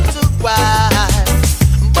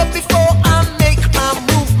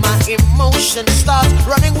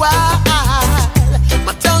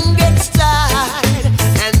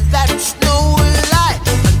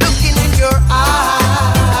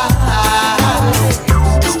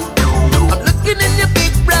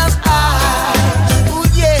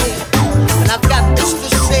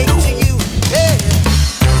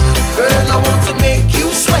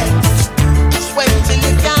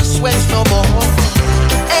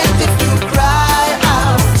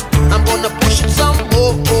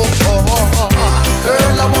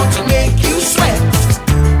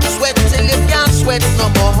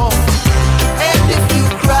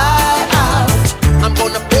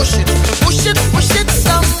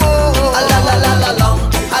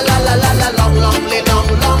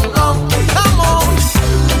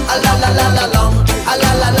 A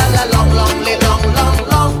la la la la long, long, long, long,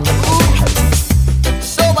 long.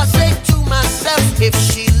 So I say to myself, if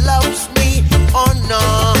she loves me or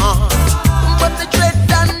not. But the dread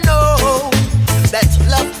I know that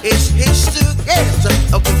love is his to get.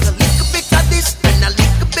 With a little bit of this and a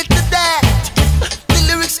little bit of that, the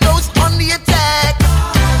lyrics goes on the attack.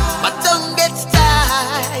 My tongue gets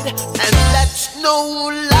tied, and that's no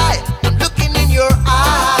lie. I'm looking in your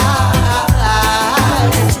eyes.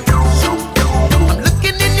 I'm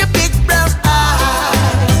looking in your big brown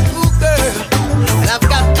eyes. Ooh, girl, and I've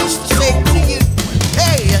got this to say to you.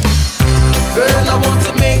 Hey, girl, I want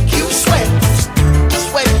to make you sweat.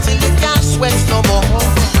 Sweat till you can't sweat no more.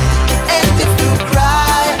 And if you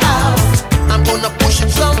cry out, I'm gonna push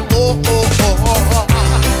it some more.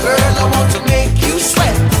 Girl, I want to make you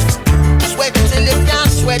sweat. Sweat till you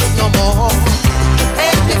can't sweat no more.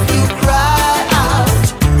 And if you cry out,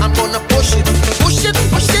 I'm gonna push it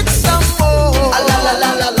some more. A la la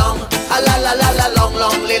la la long, a la la la la long,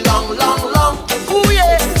 long, long, long, long. Ooh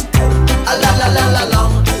yeah. A la la la la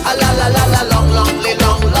long, a la la la la long, long,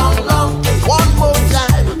 long, long, long. One more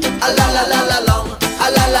time. A la la la la long, a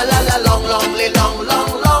la la la la long, long, long,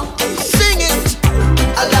 long, long. Sing it.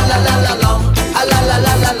 A la la la la long, a la la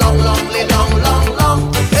la la long, long, long, long, long.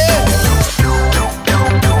 Hey.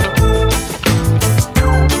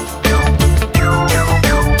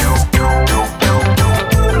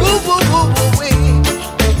 Woo woo woo woo wee.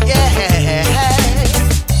 Yeah.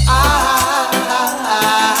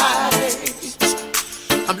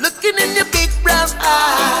 I'm looking in your big brown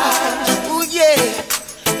eyes. Ooh yeah.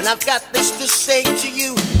 And I've got this to say to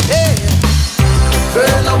you. Hey.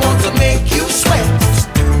 Girl, I want to make you sweat.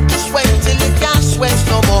 Sweat till you can't sweat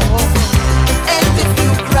no more. And if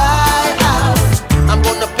you cry out, I'm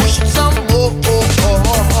gonna push it some more.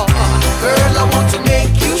 Girl, I want to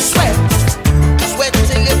make you sweat. Sweat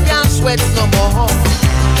till you can't sweat no more.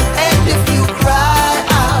 And if you cry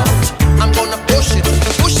out, I'm gonna push it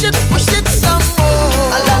some more.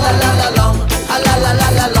 A la la la la long, a la la la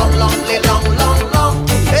la long, long, long, long, long.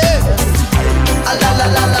 Hey. A la la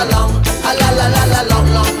la la long, a la la la la long,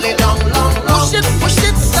 long, long, long, long. Push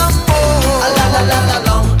it some more. A la la la la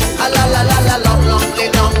long, a la la la la long, long,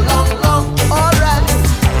 long, long, long. Alright.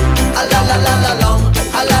 A la la la la long,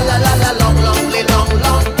 a la la la la long, long, long,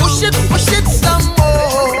 long. Push it some more.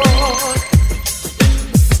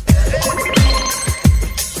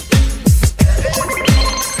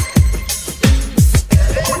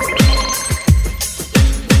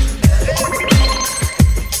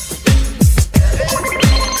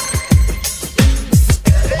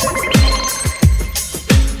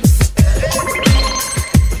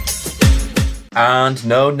 And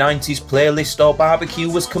no 90s playlist or barbecue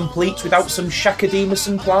was complete without some Shaka Demus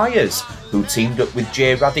and Pliers, who teamed up with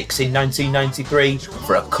Jay Radix in 1993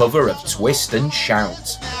 for a cover of Twist and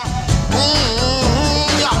Shout.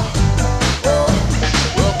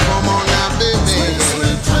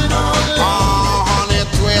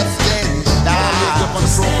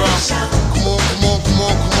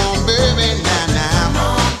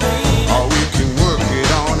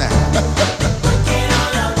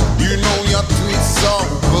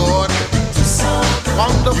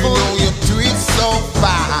 You know you tweet so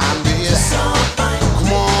fine, dear.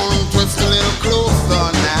 Come on, twist a little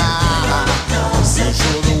closer now. You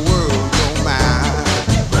show the world your mind.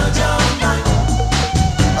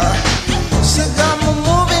 She got me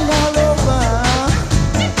moving all over.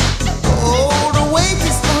 Oh, the weight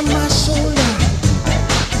is on my shoulder.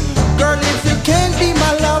 Girl, if you can't be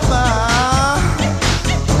my lover,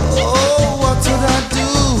 oh, what should I do?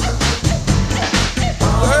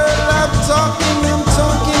 Girl, I'm talking.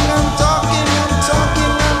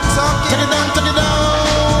 Take it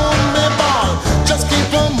down, me ball. Just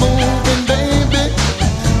keep on moving, baby.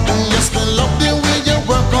 Yes, I love the way you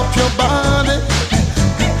work up your body.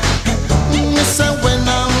 You say when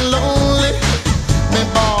I'm lonely, me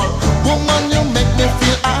ball. Woman, you make me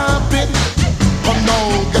feel happy. Oh no,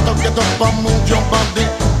 get up and move your body.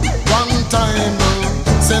 One time,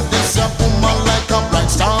 say this a woman like a bright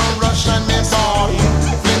star, rush and me ball.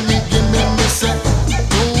 Give me, say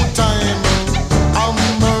 2 times.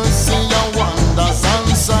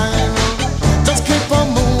 Just keep on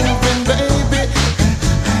moving, baby,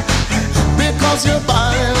 because you're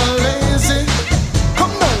body lazy.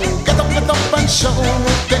 Come on, get up and show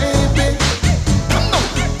me, baby. Come on,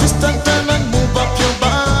 twist and turn and move up your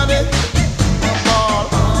body. Me ball,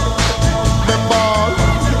 me ball,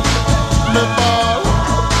 me ball,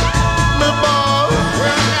 me ball.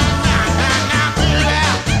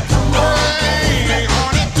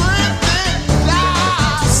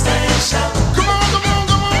 Come on,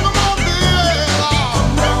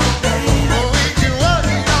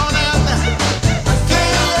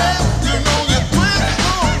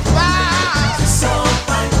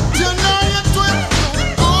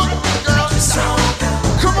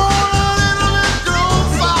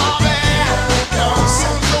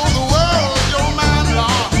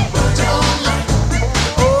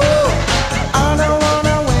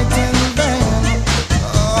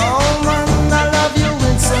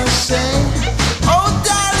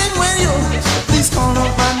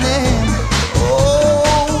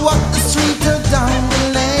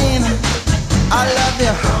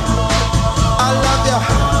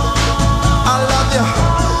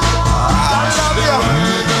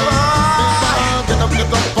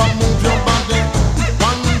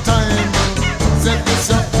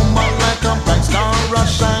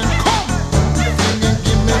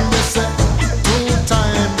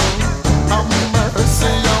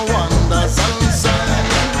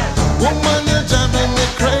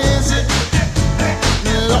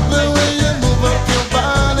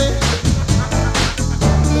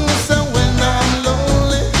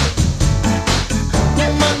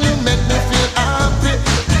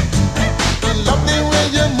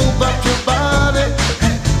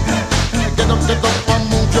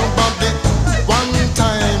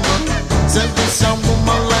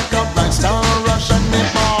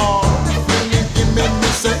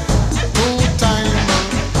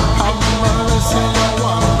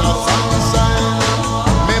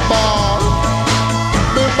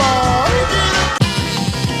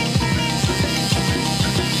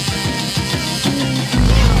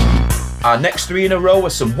 Our next three in a row are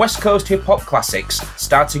some West Coast hip hop classics,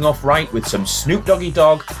 starting off right with some Snoop Doggy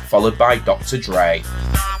Dogg, followed by Dr. Dre.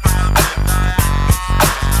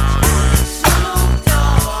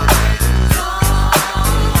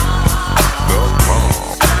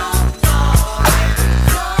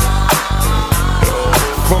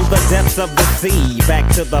 From the depths of the sea, back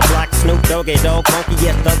to the block, Snoop Doggy Dogg, funky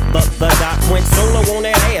as the doc. Went solo on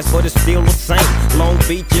that ass, but it's still the same. Long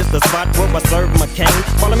Beach is the spot where I serve my cane.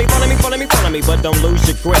 Follow me, but don't lose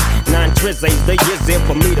your grip. 9 trizzies, the years there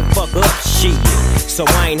for me to fuck up shit. So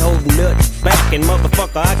I ain't holding nothing back, and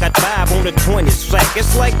motherfucker, I got 5 on the 20 sack.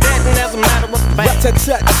 It's like that, and as a matter of fact,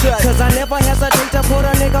 cause I never hesitate to put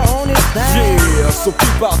a nigga on his back. Yeah, so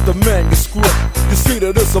keep out the manuscript. You see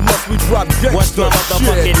that this a must we drop gangsta. What's my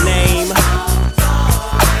motherfucking name? Yeah.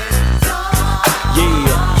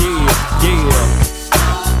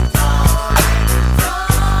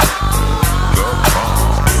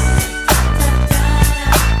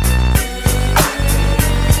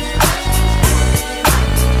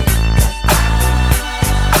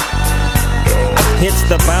 It's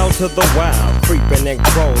the bow to the wild, creeping and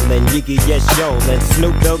crawling, Yiggy yes yo, and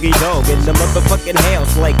Snoop Doggy Dogg in the motherfucking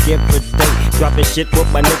house like every day. Dropping shit with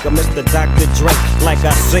my nigga Mr. Dr. Dre. Like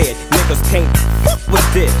I said, niggas can't fuck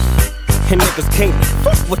with this, and niggas can't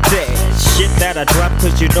fuck with that shit that I drop,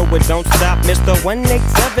 cause you know it don't stop. Mr.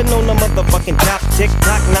 187 on the motherfucking top.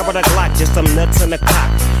 Tick-tock, now with a Glock, just some nuts in the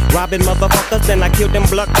cock. Robbing motherfuckers, then I kill them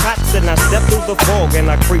blood cops. Then I step through the fog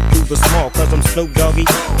and I creep through the smog, cause I'm Snoop Doggy,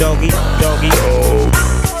 Doggy, Doggy.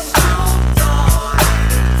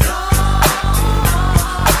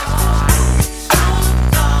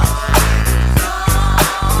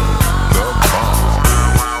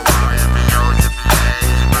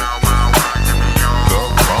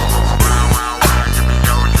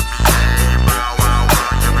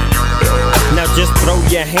 Just throw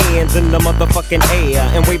your hands in the motherfucking air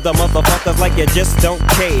and wave the motherfuckers like you just don't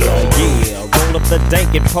care. Yeah, roll up the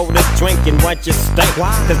dank and pour the drink and watch it stink.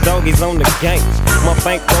 Cause doggy's on the gang. My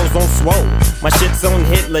bankroll's on swole. My shit's on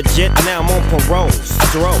hit legit, now I'm on parole.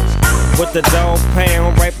 Stroll with the dog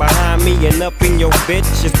pound right behind me and up in your bitch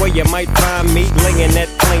is where you might find me laying that,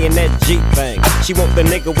 playing that G thing. She want the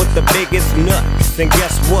nigga with the biggest nuts, and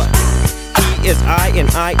guess what? He is I and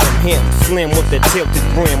I am him. Slim with the tilted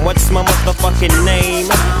brim. What's my motherfucking name?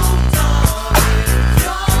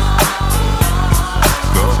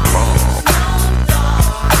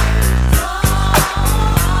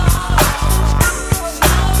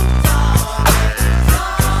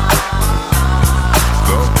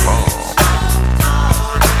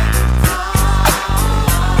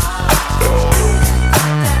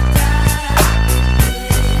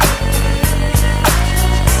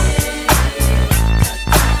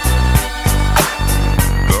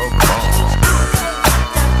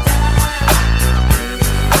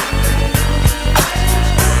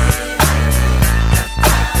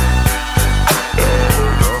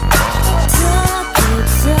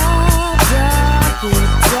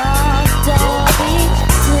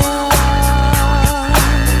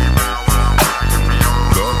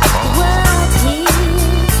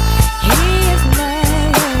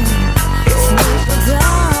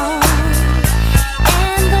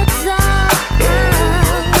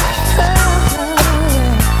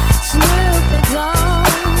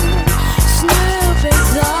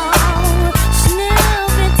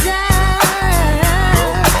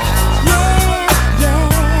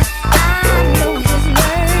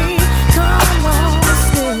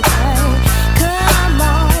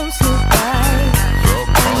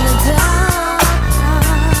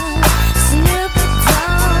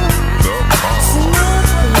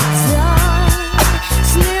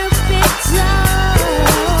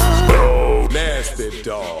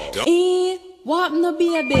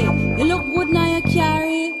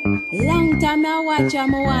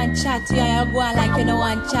 Chat to you, you go on like you don't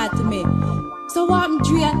want to chat to me. So what I'm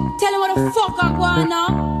Dre? Tell him what the fuck I go on now.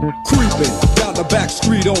 Creeping down the back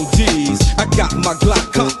street on D's. I got my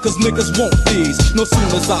Glock cock, cause niggas want these. No soon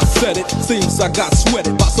as I said it, seems I got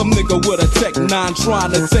sweated by some nigga with a Tech 9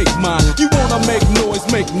 trying to take mine. You wanna make noise,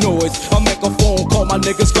 make noise. I'll make a phone call, my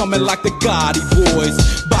niggas coming like the Gotti boys.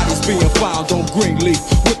 Bodies being found on Greenleaf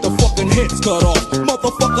with the fucking heads cut off.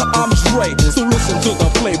 Motherfucker, I'm Dre, so listen to the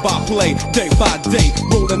play-by-play, day by day.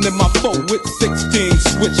 Rolling in my 4 with 16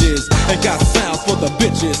 switches. And got sounds for the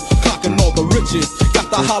bitches, clocking all the riches. Got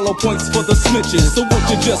the hollow points for the snitches. So won't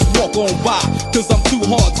you just walk on by, cause I'm too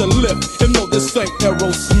hard to lift. And know this ain't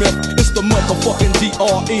Aerosmith. It's the motherfucking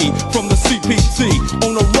DRE from the CPT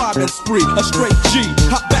on a robbing spree, a straight G.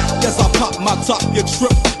 Hop back as I pop my top, you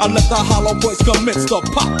trip. I let the hollow voice commence to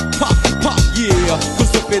pop, pop, pop, yeah.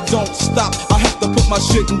 Cause if it don't stop, I have to put my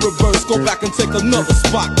shit in reverse, go back and take another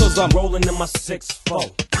spot. Cause I'm rolling in my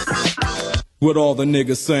 6-4. What all the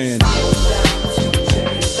niggas saying?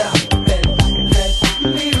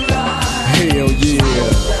 Hell yeah.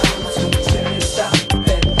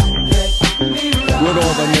 What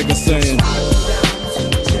all the niggas saying?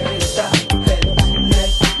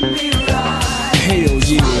 Hell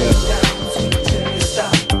yeah.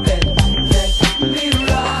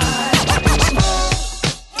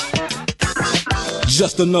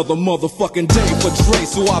 Just another motherfucking day for Dre,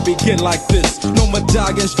 so I begin like this. No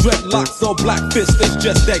medallions, dreadlocks, or black fists. It's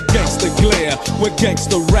just that gangster glare with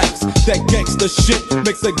gangster raps. That gangster shit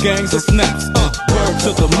makes the gangs of snaps. Word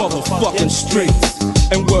to the motherfucking streets.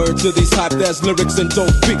 And word to these hype-ass lyrics and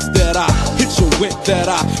dope beats that I hit you with,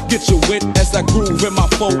 that I get you with as I groove in my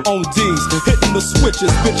 4 on D's. Hitting the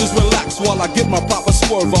switches, bitches relax while I get my proper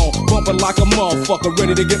swerve on. Bumping like a motherfucker,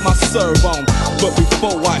 ready to get my serve on. But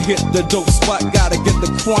before I hit the dope spot, gotta get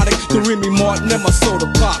the chronic, the Remy Martin and my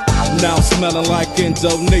soda pop. Now smelling like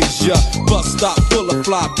Indonesia. Bus stop full of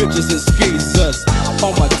fly bitches and skeezers.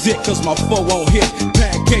 On my dick cause my 4 on hit.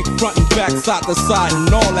 Pancake front and back, side to side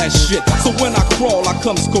and all that shit. So when I crawl, I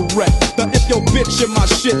comes correct. Now if your bitch in my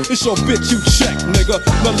shit, it's your bitch you check, nigga.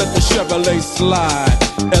 Now let the Chevrolet slide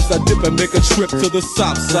as I dip and make a trip to the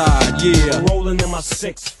south side, yeah. Rolling in my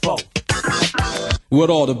 6-4. What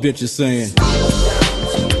all the bitches saying?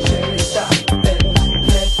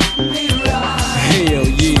 Hell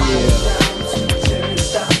yeah.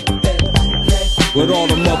 What all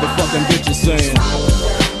the motherfucking bitches saying?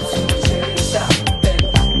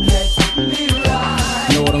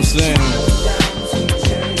 Know what I'm saying?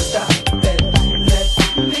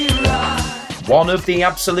 One of the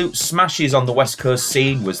absolute smashes on the West Coast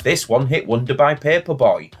scene was this one-hit wonder by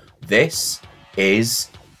Paperboy. This is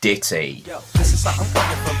Ditty. Yo, this is something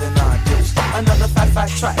coming from the 90s. Another fat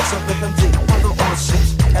track, so rhythm deep on the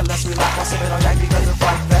oceans. Unless we like, I'll sip it on yak because it's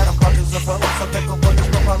like that. I'm conscious of fellow, so Paperboy is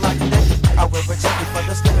what I like to do. I will reject it for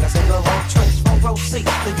the skin, I say the wrong tricks. From row C,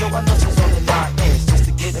 the yo, I know she's on the 9 ends. Just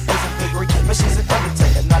to get a prison degree, but she's an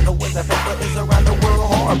undertaker. Not the way that paper is around the world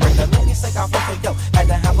heartbreaker. Let me say I for yo, had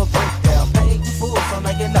to have a breakdown. So now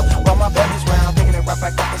you know, while my belly's round, picking it right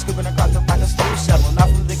back up and scooping across the back of school shovel. Not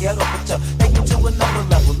from the ghetto, but yo, take me to another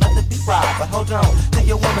level. Let the beat ride, but hold on to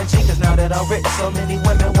your woman G, cause now that I'm rich, so many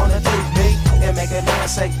women wanna do me and make a man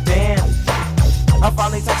say, damn. I'm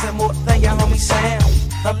finally texting more than your homie Sam.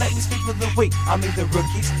 Now let me speak for the weak, I mean the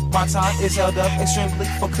rookies. My time is held up extremely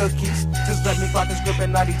for cookies. Just let me clock this grip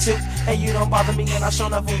in 92. And you don't bother me and I sure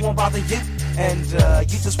enough won't bother you. And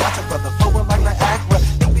you just watch a brother forward like Niagara.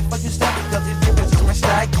 Think before you step because these niggas is my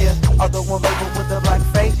stack, yeah. Although one label with the black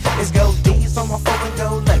fade is gold D's on my phone and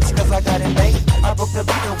gold legs, cause I got it made. I broke the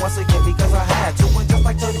beat once again because I had to. And just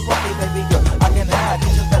like 30 Rodney, baby girl, I can hide.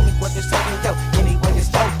 You just let me work this taking yo. Anyway,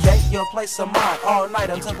 it's okay. You'll play some mine all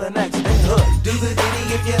night until the next day. Do the ditty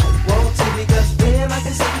if you want to, because then I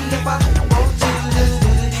can see if I want to. Just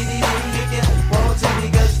do the ditty if you want to,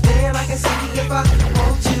 because then I can see if I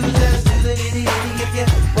want to. Just do the ditty if you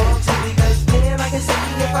want to, because then I can see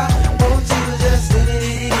if I want to. Just do the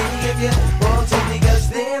ditty if you want to, because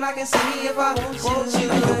then I can see if I want to.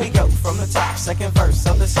 Here we go from the top, second verse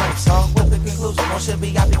of the same song with the conclusion. One should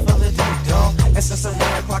be happy for the ding dong. And since I'm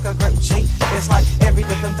wearing like a grape cheek, it's like every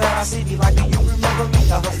rhythm that I see be like, do you remember me?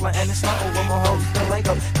 A hustler and it's not over my hoes, the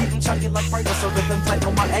Lego. Keep them chunky like Prego, so rhythm tight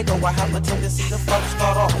on my ego. I have a tendency to flow,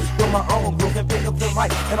 start off with my own groove and pick up the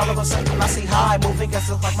mic. And all of a sudden I see high moving, guess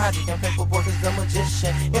it's like magic. And Paperboy is the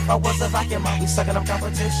magician. If I was a vacuum, I'd be sucking up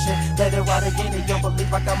competition. Let it ride again and you'll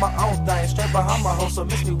believe I got my own thing. Straight behind my hoes, so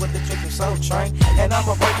miss me with the trick of Soul Train. And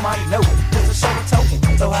I'ma break my note, just to show a token.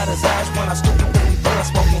 So how does Ash when I scoop you with me blood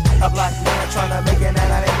smoking? A black man trying to make it, and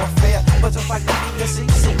that ain't no fair. But just like the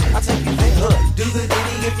CC, I take you there. Do the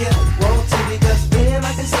ditty if you want to, because then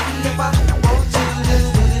I can see if I want to.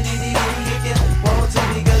 Just do the ditty if you want to,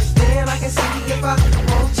 because then I can see if I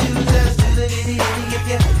want to. Just do the ditty if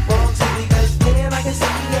you want to, because then I can see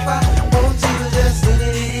if I want to. Just do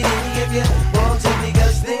the ditty if you want to,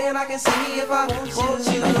 because then I can see if I want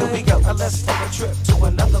to. Here we go, let's take a trip to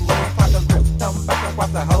another land, find a grip, thumb back and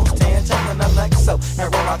watch the host tan, jumping a Lexo,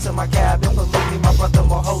 and roll out to my cabin. Believe me, my brother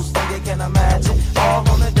more host than you can imagine. All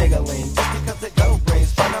on the digger-ling, just because the go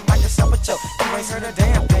brings burning like a summer choke. You ain't heard a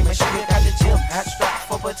damn thing. Make sure you got the gym hat strapped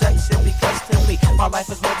for protection, because to me, my life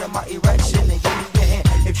is more than my erection. And give me your hand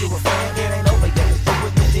if you a fan, it ain't over yet. Do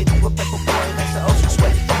what you did with Paperboy next to Ocean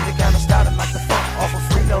Sweat. You the kind of starting like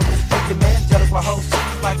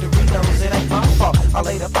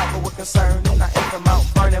later, Piper with concern. And I ain't from Mount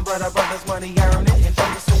Vernon, but our brothers money earning. And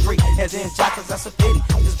don't disagree, and then jockers, that's a pity.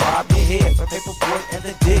 Just bob your head for Paperboy and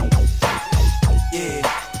the Diddy. Yeah.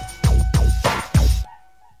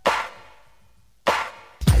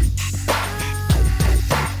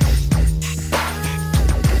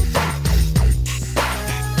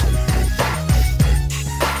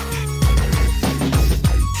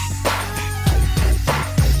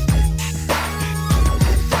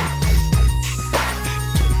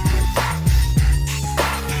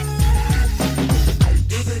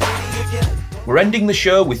 We're ending the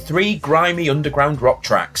show with 3 grimy underground rock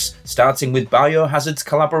tracks, starting with Biohazard's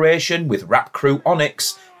collaboration with rap crew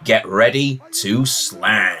Onyx, Get Ready to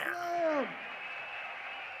Slam.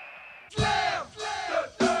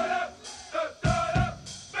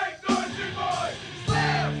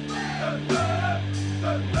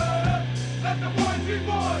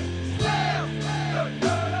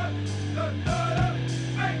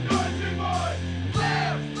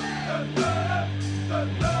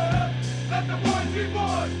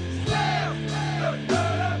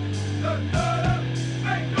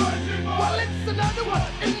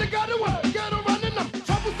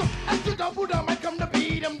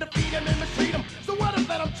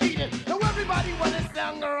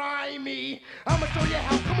 I'ma show you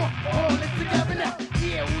how, come on, all this together now.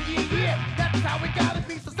 Yeah, ooh, yeah, yeah, that's how it gotta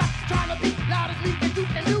be. So stop trying to be loud as me, and you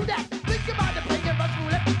can do that. Think about the playing rush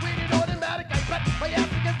roulette with an automatic. I bet my ass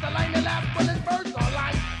against the line, the last bullet birds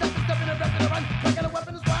online. Step in the rest of the run, tracking a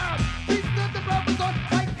weapon is wild. These stood the brothers on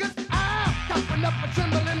bikers, toughen up a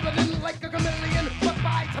trembling, running like a chameleon. But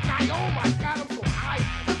by tonight, oh my God, I'm so high.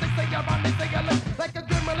 Cause they say you're on, they say I look like a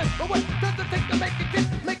gremlin. But what does it take to make a kid,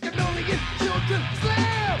 make a million children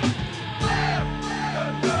slam?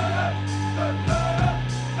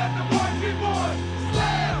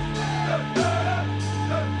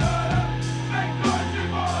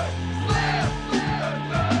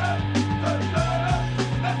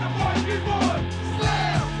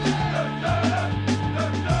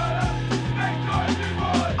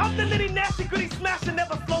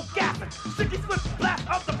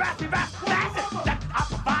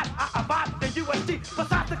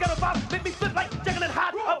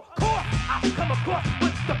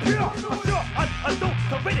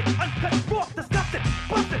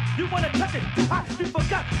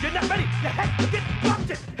 You're not ready, your head will get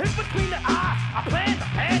busted. In between the eyes, I plan the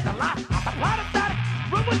pan, the lie. I supply the static,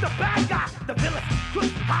 run with the bad guys, the villains, good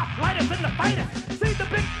top lighters and the fighters. See the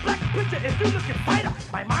big black picture if you look at fighter.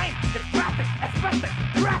 My mind is graphic, expressive,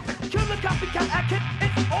 graphic. Kill the copycat act,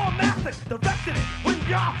 it's all massive. Directed it when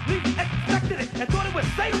y'all least expected it and thought it was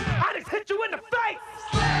safe. I just hit you in the face.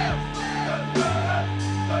 Slam!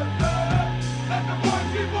 Let the boys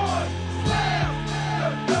be boys. Slam!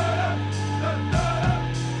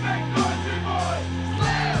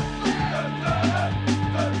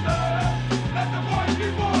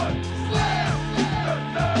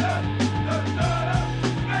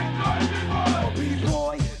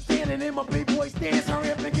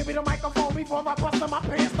 Before I bust on my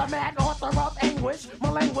pants, the mad author of anguish. My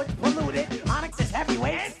language polluted, Onyx is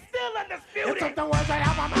heavyweight and still undisputed. It took the words right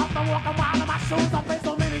out my mouth to walk a mile in my shoes. I've been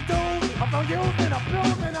so many dudes, I'm so used and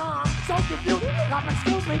abused and I'm so confused. Now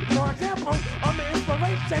excuse me, for example, I'm the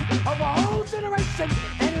inspiration of a whole generation.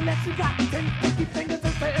 And unless you got 10, 50 fingers,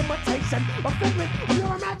 it's the imitation, a figment of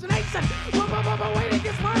your imagination. But wait, it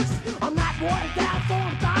gets worse. I'm not watered down, so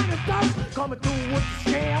I'm dying of thirst. Coming through with the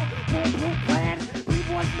scale, boom, plan.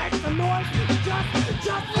 B-boys make some noise,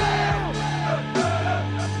 just fail.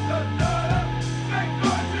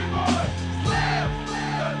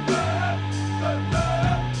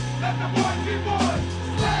 Let the boys be boys.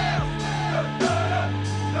 Slam!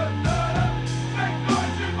 Make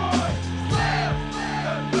noise, be boys. Slam!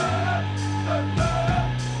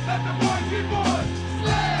 Let the boys be boys.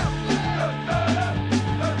 Slam!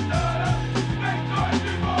 Make noise,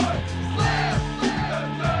 be boys. Slam!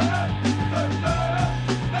 Let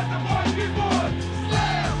the boys be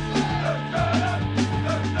boys.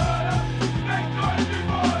 Slam! Make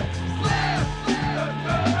noise, be boys.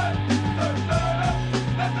 Slam!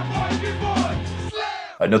 Let the boys be boys.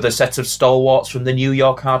 Another set of stalwarts from the New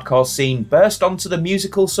York hardcore scene burst onto the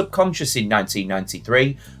musical subconscious in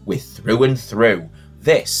 1993 with Through and Through.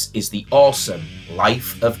 This is the awesome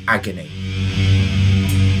Life of Agony.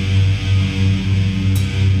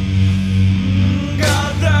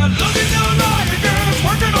 Got that look in your life, girl, it's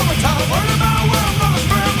working overtime. Working about where I'm gonna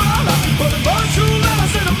spend my life. Putting more shoe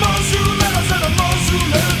letters in the more shoe letters in the more shoe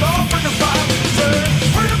letters. All freaking fine. Say,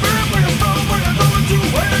 where you been, where you from, where you going to,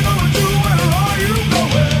 where you going to, where are you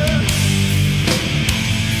going?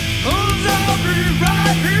 'Cause I'll be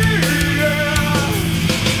right here, yeah.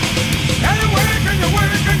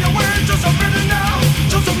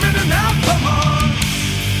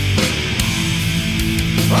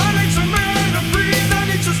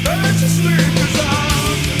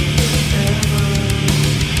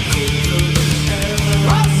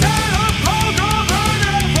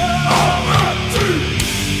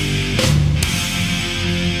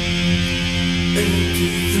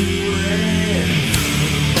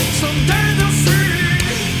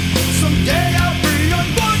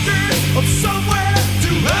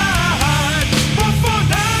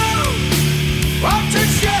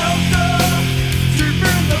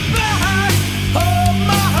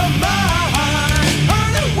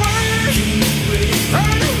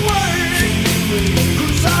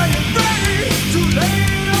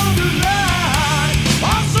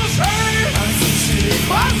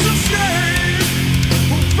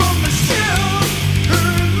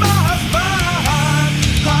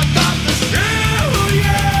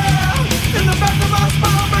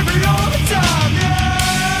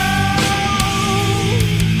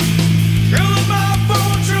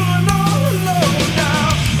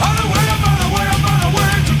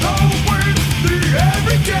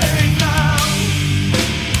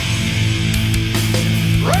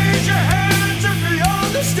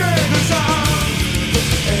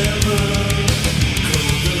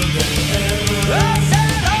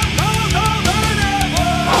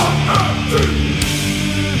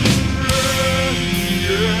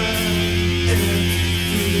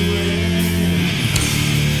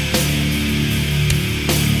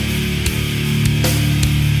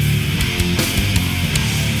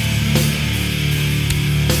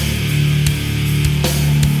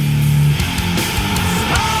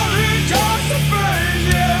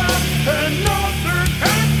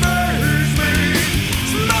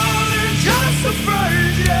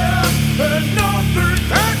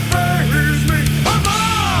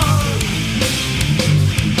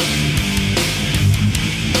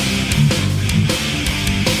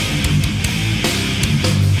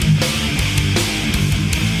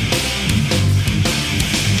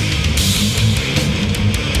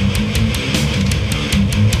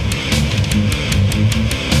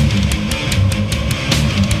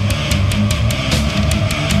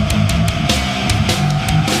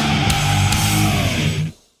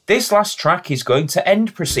 This last track is going to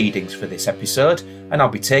end proceedings for this episode, and I'll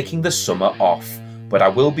be taking the summer off, but I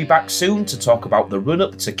will be back soon to talk about the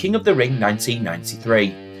run-up to King of the Ring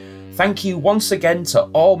 1993. Thank you once again to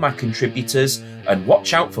all my contributors, and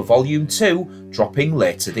watch out for Volume 2 dropping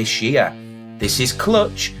later this year. This is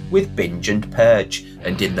Clutch with Binge and Purge,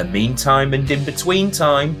 and in the meantime and in between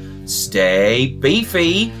time, stay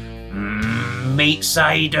beefy, meat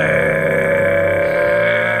ciders.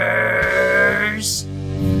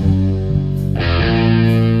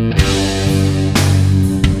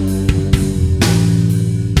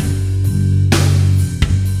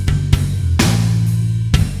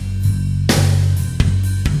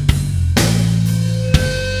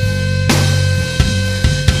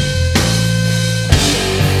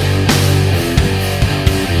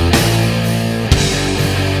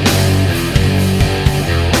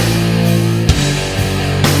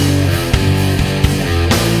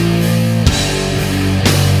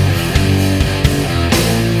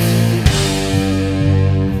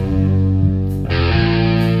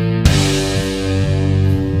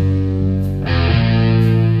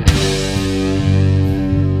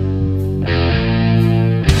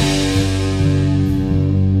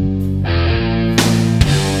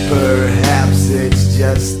 Perhaps it's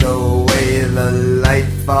just the way the light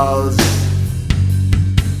falls,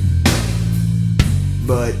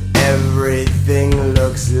 but everything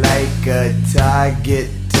looks like a target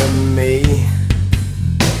to me,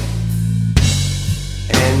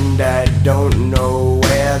 and I don't know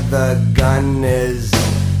where the gun is,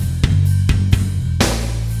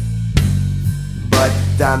 but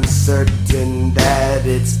I'm certain that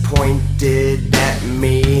it's pointed at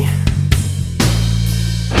me.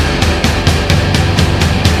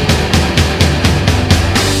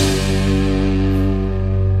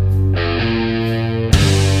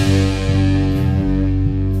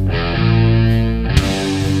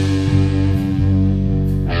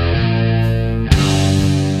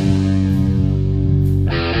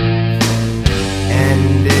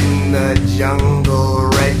 Jungle,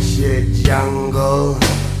 wretched jungle.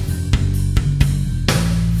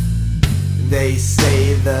 They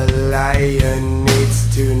say the lion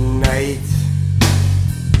eats tonight,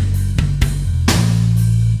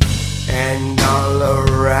 and all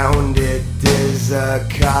around it is a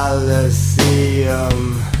coliseum,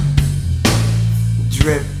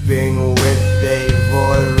 dripping with a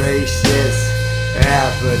voracious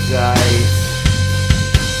appetite.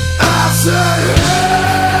 I said, hey!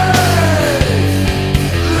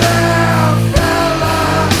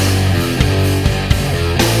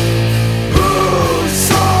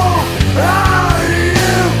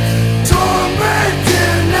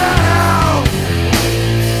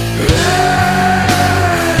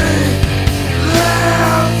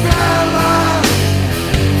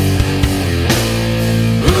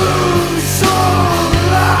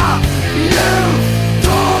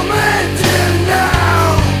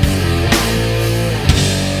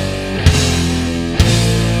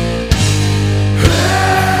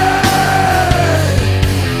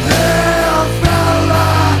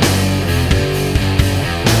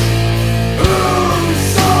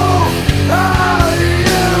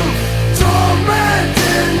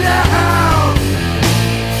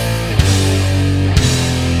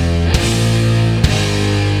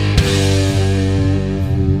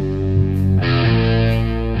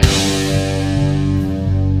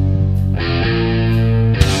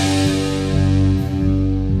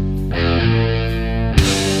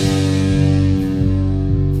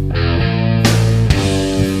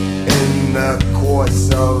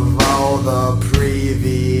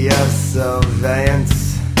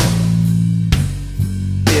 Events,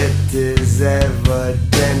 it is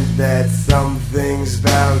evident that something's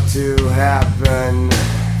bound to happen.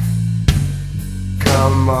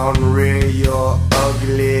 Come on, rear your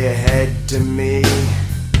ugly head to me.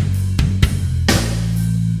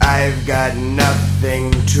 I've got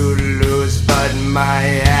nothing to lose but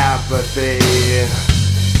my apathy.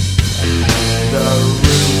 The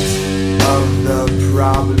root of the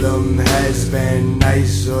problem has been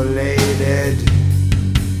isolated.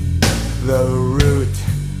 The root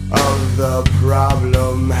of the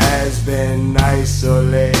problem has been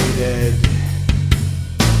isolated.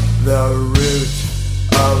 The root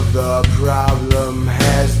of the problem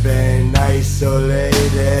has been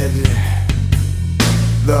isolated.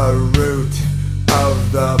 The root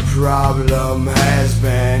of the problem has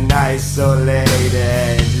been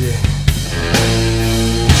isolated.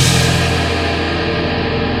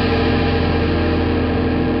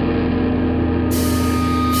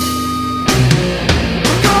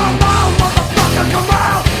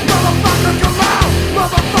 Come out,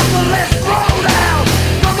 motherfucker, let's roll down.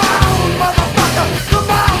 Come on.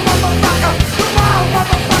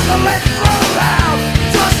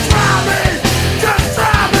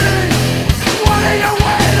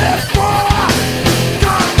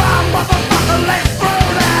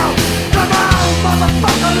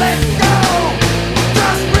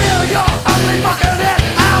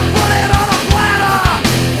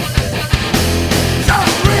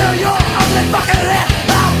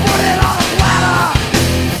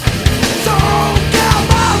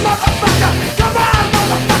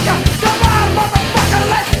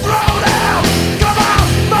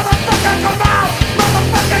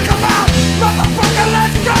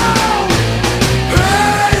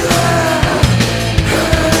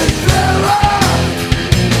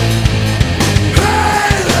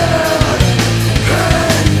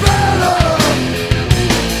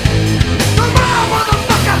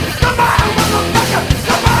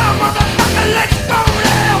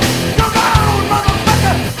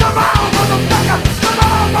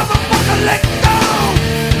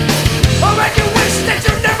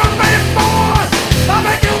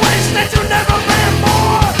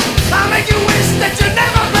 that you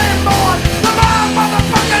never